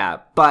up. Yeah,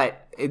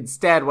 but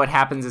instead what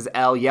happens is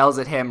Elle yells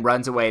at him,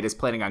 runs away, and is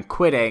planning on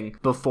quitting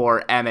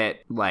before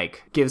Emmett,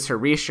 gives her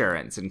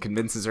reassurance and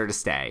convinces her to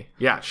stay.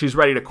 Yeah, she's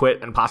ready to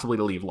quit and possibly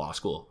to leave law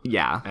school.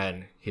 Yeah.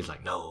 And he's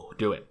like, no,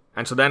 do it.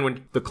 And so then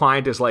when the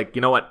client is like,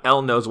 you know what,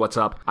 Elle knows what's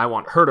up, I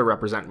want her to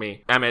represent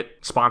me, Emmett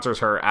sponsors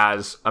her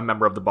as a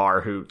member of the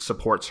bar who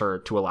supports her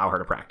to allow her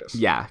to practice.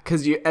 Yeah,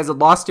 because as a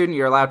law student,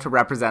 you're allowed to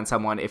represent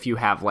someone if you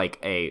have,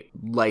 a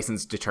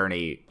licensed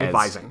attorney as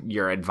advising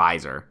your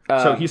advisor.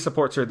 So he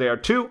supports her there,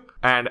 too,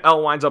 and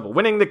Elle winds up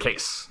winning the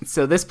case.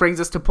 So this brings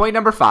us to point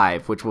number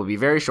 5, which will be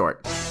very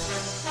short.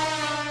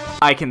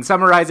 I can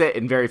summarize it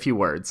in very few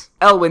words.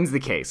 Elle wins the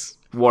case.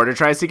 Warner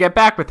tries to get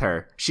back with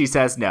her. She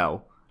says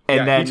no.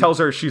 And then he tells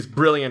her she's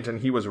brilliant and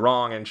he was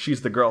wrong and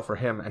she's the girl for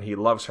him and he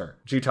loves her.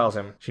 She tells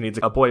him she needs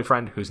a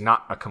boyfriend who's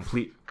not a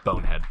complete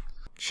bonehead.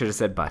 Should have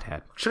said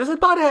butthead. Should have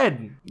said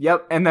butthead.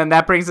 Yep, and then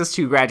that brings us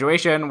to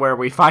graduation, where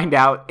we find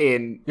out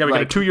in we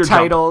get a 2-year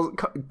title,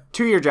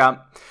 2-year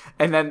jump,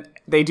 and then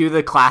they do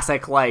the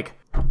classic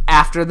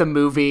after the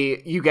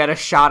movie, you get a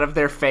shot of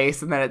their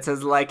face, and then it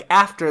says,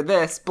 after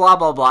this, blah,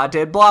 blah, blah,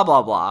 did blah,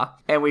 blah, blah.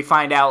 And we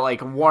find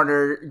out,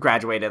 Warner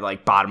graduated,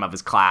 bottom of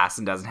his class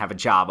and doesn't have a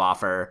job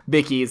offer.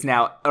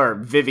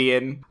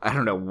 Vivian, I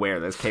don't know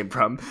where this came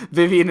from.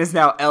 Vivian is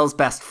now Elle's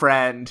best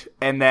friend,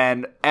 and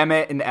then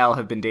Emmett and Elle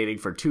have been dating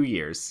for 2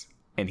 years,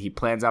 and he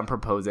plans on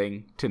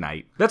proposing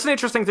tonight. That's an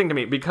interesting thing to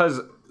me, because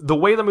the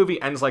way the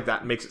movie ends like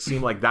that makes it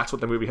seem like that's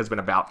what the movie has been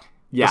about.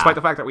 Yeah. Despite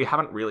the fact that we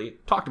haven't really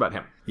talked about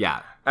him.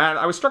 Yeah. And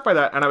I was struck by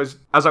that, and as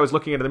I was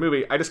looking into the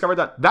movie, I discovered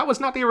that was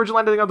not the original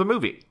ending of the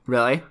movie.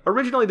 Really?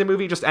 Originally, the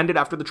movie just ended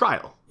after the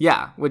trial.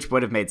 Yeah, which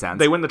would have made sense.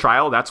 They win the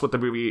trial, that's what the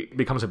movie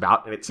becomes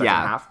about in its second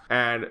half.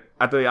 And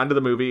at the end of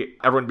the movie,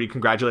 everyone would be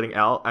congratulating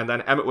Elle, and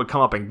then Emmett would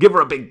come up and give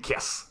her a big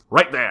kiss.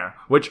 Right there,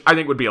 which I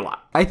think would be a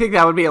lot. I think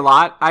that would be a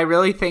lot. I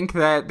really think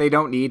that they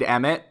don't need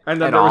Emmett.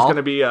 And then there was going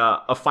to be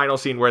a final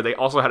scene where they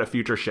also had a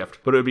future shift,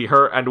 but it would be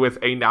her and with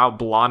a now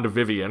blonde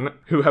Vivian,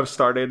 who have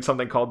started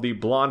something called the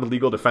Blonde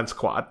Legal Defense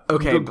Squad.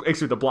 Okay.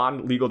 The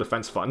Blonde Legal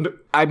Defense Fund.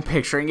 I'm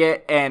picturing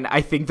it, and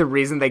I think the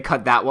reason they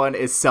cut that one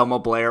is Selma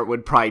Blair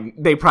would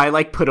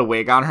probably put a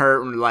wig on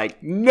her and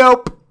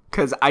nope.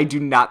 Because I do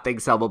not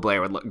think Selma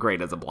Blair would look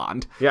great as a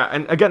blonde. Yeah,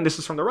 and again, this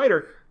is from the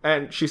writer,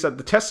 and she said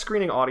the test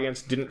screening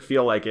audience didn't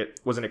feel like it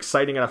was an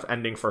exciting enough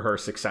ending for her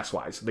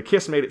success-wise. The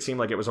kiss made it seem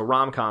like it was a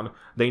rom-com.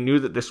 They knew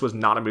that this was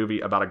not a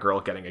movie about a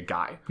girl getting a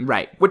guy.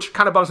 Right. Which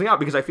kind of bums me out,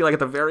 because I feel like at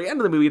the very end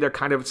of the movie, they're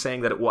kind of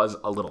saying that it was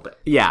a little bit.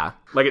 Yeah.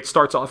 It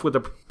starts off with a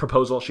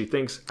proposal, she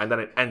thinks, and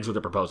then it ends with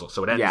a proposal,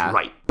 so it ends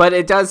right. But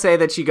it does say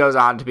that she goes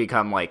on to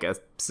become, a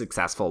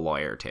successful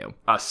lawyer, too.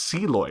 A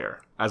sea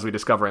lawyer, as we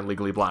discover in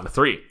Legally Blonde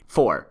 3.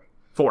 4,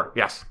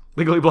 yes.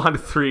 Legally Blonde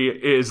 3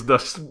 is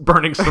the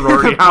burning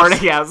sorority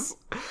house. Yes.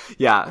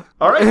 Yeah.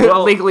 All right,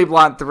 well... Legally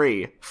Blonde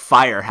 3,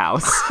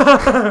 firehouse.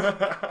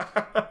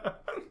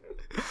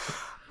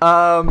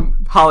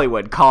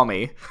 Hollywood, call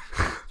me.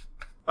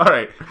 All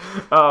right.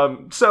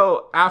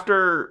 So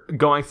after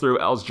going through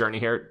Elle's journey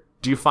here,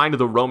 do you find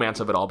the romance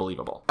of it all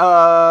believable?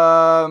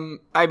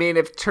 I mean,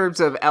 in terms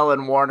of Elle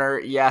and Warner,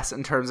 yes.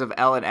 In terms of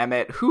Elle and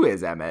Emmett, who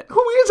is Emmett?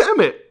 Who is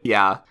Emmett?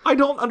 Yeah. I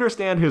don't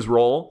understand his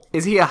role.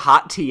 Is he a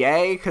hot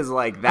TA? Because,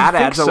 that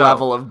adds a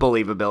level of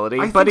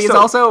believability. But he's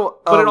also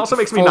But it also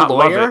makes me not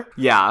lawyer. love it.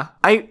 Yeah.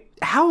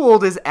 How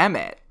old is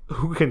Emmett?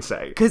 Who can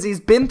say? Because he's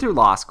been through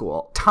law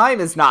school.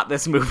 Time is not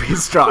this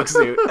movie's strong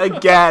suit.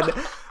 Again,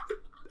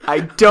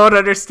 I don't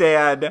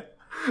understand.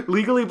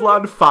 Legally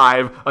Blonde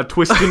 5, A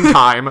Twist in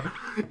Time.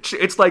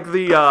 It's like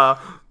the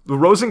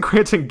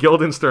Rosencrantz and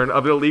Guildenstern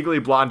of the Legally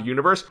Blonde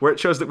universe, where it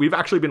shows that we've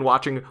actually been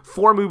watching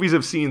 4 movies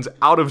of scenes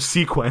out of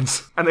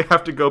sequence, and they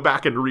have to go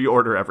back and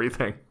reorder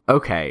everything.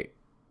 Okay.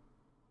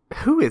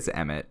 Who is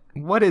Emmett?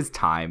 What is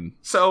time?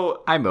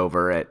 So... I'm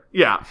over it.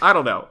 Yeah, I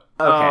don't know.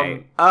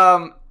 Okay.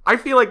 I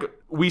feel like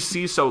we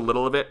see so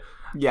little of it.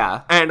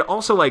 Yeah. And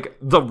also,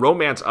 the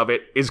romance of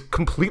it is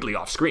completely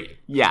off screen.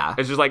 Yeah.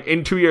 It's just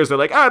in 2 years, they're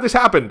like, this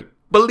happened.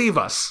 Believe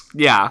us.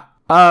 Yeah.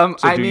 So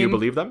do you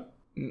believe them?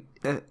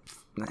 I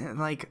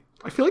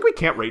feel like we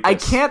can't rate this. I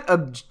can't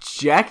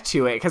object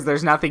to it because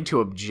there's nothing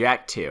to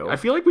object to. I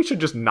feel like we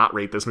should just not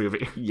rate this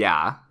movie.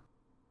 Yeah.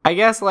 I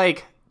guess,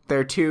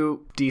 they're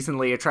 2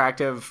 decently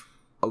attractive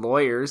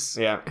lawyers.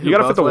 Yeah. You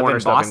gotta fit the Warner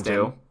stuff in,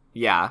 too.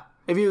 Yeah.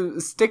 If you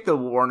stick the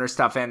Warner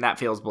stuff in, that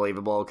feels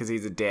believable because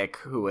he's a dick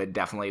who would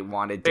definitely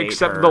want to date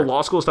Except her. the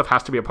law school stuff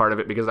has to be a part of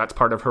it because that's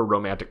part of her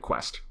romantic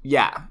quest.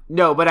 Yeah.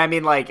 No, but I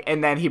mean, like,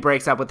 and then he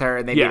breaks up with her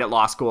and they Yeah. meet at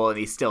law school and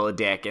he's still a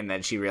dick and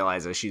then she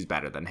realizes she's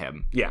better than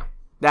him. Yeah.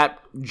 That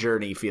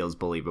journey feels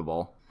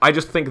believable. I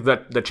just think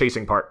that the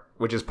chasing part,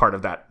 which is part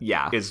of that,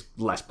 Yeah. is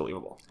less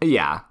believable.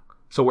 Yeah.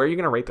 So where are you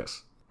going to rate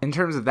this? In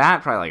terms of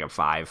that, probably like a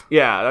 5.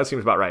 Yeah, that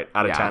seems about right.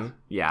 Out of Yeah. 10.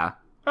 Yeah.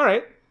 All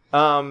right.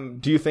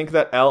 Do you think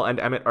that Elle and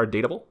Emmett are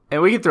dateable?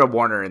 And we could throw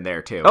Warner in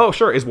there too. Oh,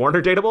 sure. Is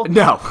Warner dateable?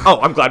 No. Oh,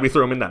 I'm glad we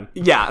threw him in then.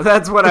 Yeah,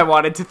 that's what I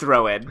wanted to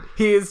throw in.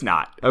 He is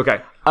not.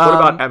 Okay. What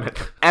about Emmett?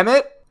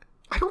 Emmett,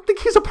 I don't think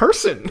he's a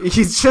person.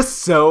 he's just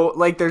so,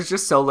 like, there's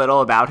just so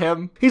little about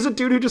him. He's a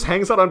dude who just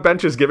hangs out on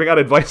benches giving out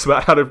advice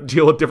about how to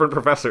deal with different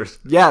professors.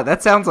 Yeah,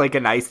 that sounds like a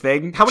nice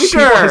thing. How many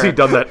people has he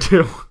done that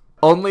to?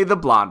 Only the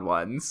blonde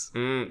ones.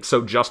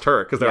 So just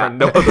her, because there Yeah. are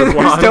no other There's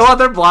blondes. no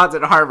other blondes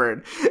at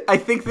Harvard. I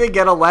think they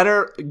get a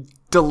letter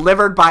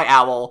delivered by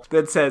Owl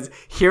that says,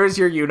 here's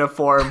your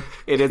uniform.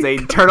 It is a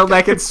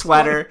turtleneck and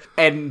sweater.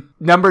 And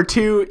number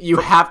 2, you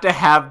have to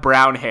have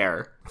brown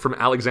hair. From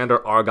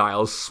Alexander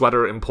Argyle's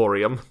Sweater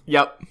Emporium.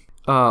 Yep.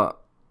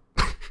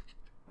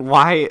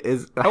 Why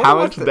is... I how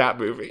watched is that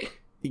movie.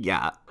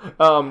 Yeah.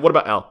 What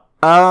about Elle?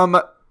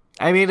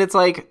 I mean, it's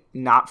like,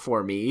 not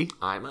for me.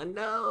 I'm a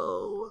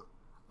no.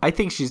 I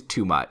think she's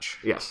too much.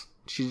 Yes.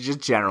 She's just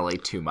generally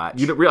too much.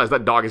 You don't realize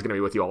that dog is going to be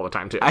with you all the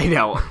time, too. I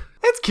know.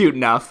 It's cute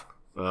enough.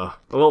 The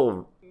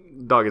little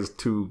dog is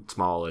too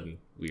small and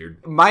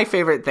weird. My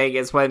favorite thing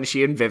is when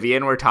she and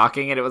Vivian were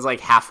talking and it was like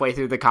halfway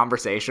through the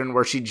conversation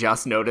where she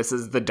just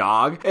notices the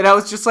dog. And I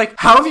was just like,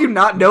 how have you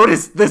not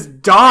noticed this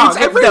dog It's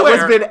that everywhere.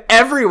 has been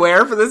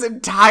everywhere for this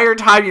entire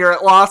time you're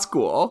at law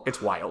school?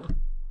 It's wild.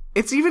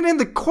 It's even in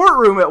the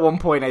courtroom at one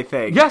point, I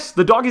think. Yes,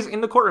 the dog is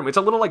in the courtroom. It's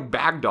a little, like,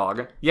 bag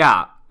dog.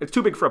 Yeah. It's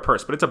too big for a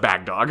purse, but it's a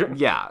bag dog.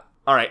 Yeah.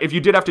 All right, if you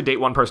did have to date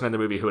one person in the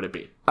movie, who would it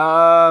be?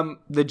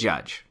 The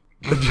judge.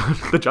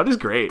 The judge is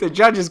great. The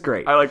judge is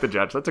great. I like the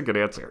judge. That's a good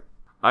answer.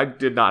 I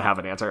did not have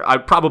an answer.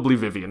 Probably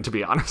Vivian, to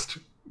be honest.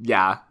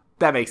 Yeah.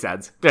 That makes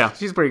sense. Yeah.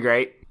 She's pretty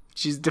great.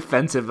 She's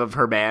defensive of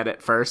her man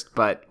at first,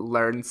 but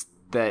learns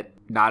that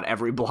not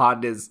every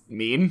blonde is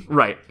mean.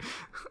 Right.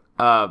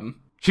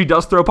 She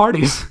does throw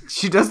parties.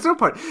 She does throw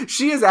part.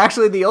 She is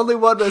actually the only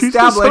one the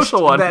established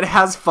social one. that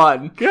has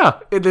fun Yeah.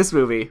 in this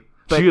movie.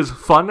 But She is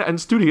fun and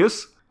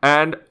studious,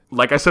 and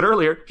like I said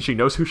earlier, she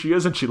knows who she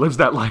is and she lives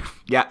that life.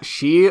 yeah,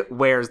 she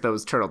wears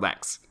those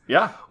turtlenecks.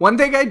 Yeah. One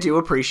thing I do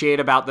appreciate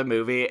about the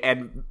movie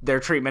and their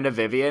treatment of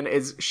Vivian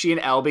is she and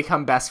Elle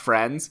become best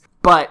friends,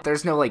 but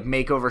there's no like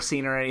makeover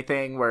scene or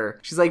anything where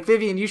she's like,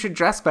 Vivian, you should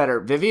dress better.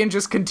 Vivian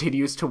just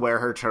continues to wear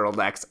her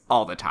turtlenecks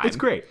all the time. It's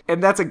great.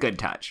 And that's a good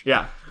touch.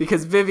 Yeah.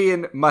 Because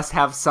Vivian must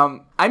have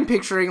some... I'm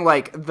picturing,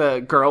 like, the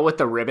girl with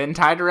the ribbon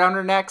tied around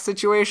her neck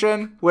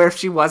situation, where if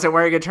she wasn't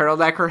wearing a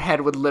turtleneck, her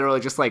head would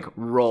literally just, like,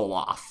 roll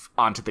off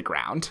onto the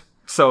ground.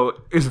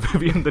 So is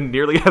Vivian the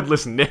nearly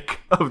headless Nick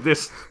of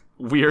this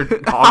weird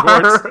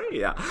Hogwarts?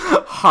 Yeah.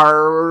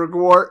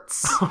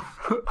 Harwarts.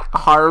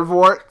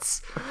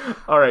 Harvarts.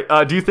 All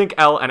right. Do you think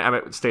Elle and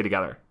Emmett would stay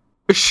together?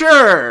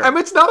 Sure.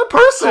 Emmett's not a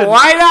person.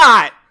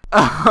 Why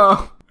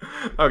not?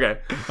 Okay.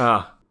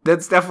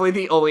 That's definitely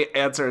the only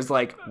answer is,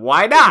 like,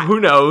 why not? Who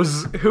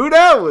knows? Who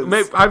knows?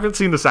 Maybe, I haven't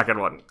seen the second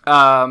one.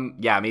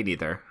 Yeah, me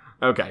neither.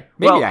 Okay.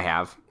 Maybe well, I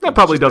have. That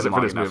probably It's does been it for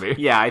long this enough.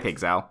 movie. Yeah, I think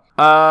so.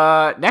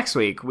 Next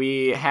week,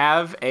 we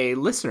have a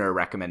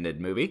listener-recommended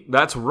movie.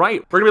 That's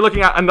right. We're going to be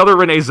looking at another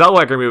Renee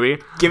Zellweger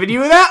movie. Giving you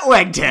that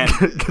leg tent.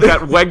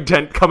 That Weg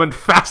tent coming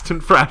fast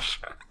and fresh.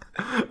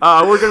 We're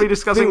going to be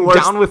discussing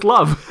worst- Down with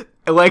Love.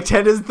 Leg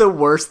tent is the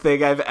worst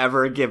thing I've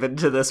ever given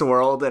to this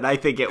world, and I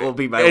think it will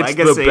be my It's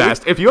legacy. the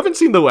best. If you haven't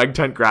seen the Weg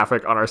tent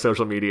graphic on our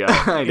social media,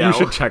 I know. you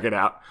should check it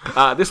out.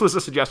 This was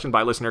a suggestion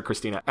by listener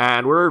Christina,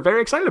 and we're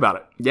very excited about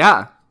it.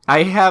 Yeah.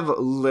 I have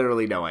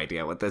literally no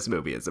idea what this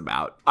movie is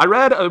about. I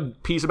read a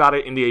piece about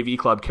it in the AV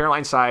Club.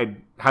 Caroline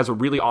Side has a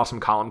really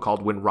awesome column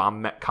called When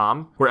Rom Met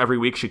Com, where every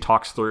week she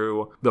talks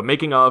through the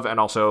making of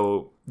and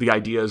also the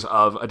ideas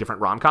of a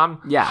different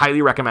rom-com. Yeah.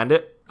 Highly recommend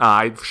it.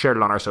 I've shared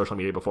it on our social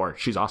media before.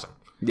 She's awesome.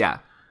 Yeah.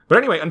 But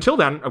anyway, until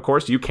then, of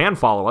course, you can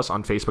follow us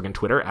on Facebook and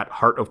Twitter at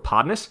Heart of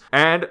Podness.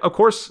 And of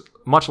course,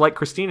 much like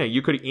Christina,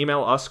 you could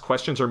email us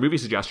questions or movie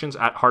suggestions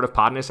at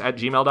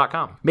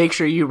heartofpodness@gmail.com. Make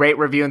sure you rate,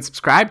 review, and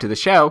subscribe to the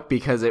show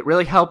because it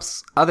really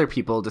helps other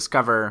people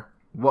discover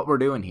what we're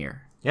doing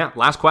here. Yeah,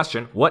 last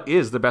question. What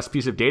is the best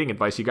piece of dating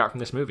advice you got from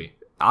this movie?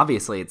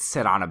 Obviously, it's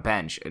sit on a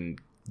bench and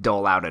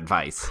dole out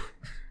advice.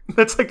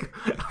 That's like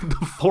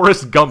the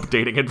Forrest Gump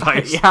dating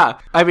advice. Yeah,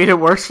 I mean, it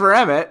works for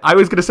Emmett. I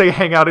was going to say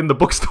hang out in the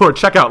bookstore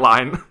checkout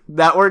line.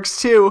 That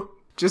works too.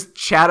 Just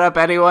chat up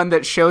anyone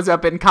that shows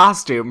up in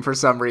costume for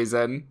some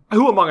reason.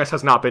 Who among us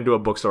has not been to a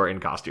bookstore in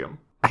costume?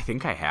 I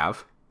think I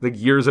have. The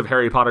years of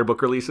Harry Potter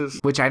book releases?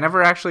 Which I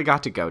never actually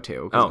got to go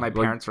to because Oh, my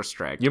well, parents were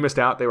strict. You missed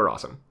out. They were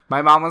awesome.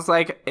 My mom was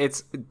like,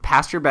 it's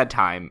past your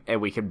bedtime and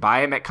we can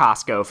buy them at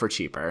Costco for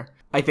cheaper.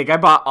 I think I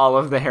bought all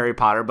of the Harry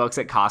Potter books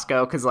at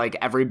Costco because, like,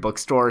 every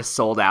bookstore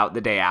sold out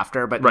the day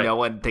after, but no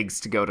one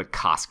thinks to go to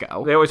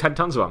Costco. They always had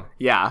tons of them.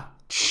 Yeah.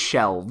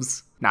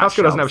 Shelves. Not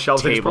Costco doesn't have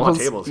shelves, tables.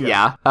 They just put tables.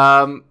 Yeah.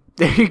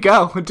 There you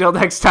go. Until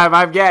next time,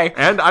 I'm Gay.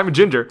 And I'm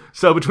Ginger.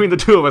 So between the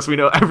two of us, we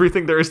know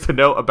everything there is to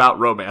know about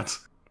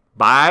romance.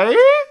 Bye?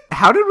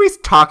 How did we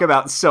talk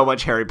about so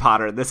much Harry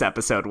Potter in this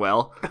episode,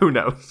 Will? Who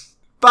knows?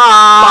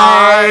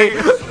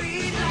 Bye!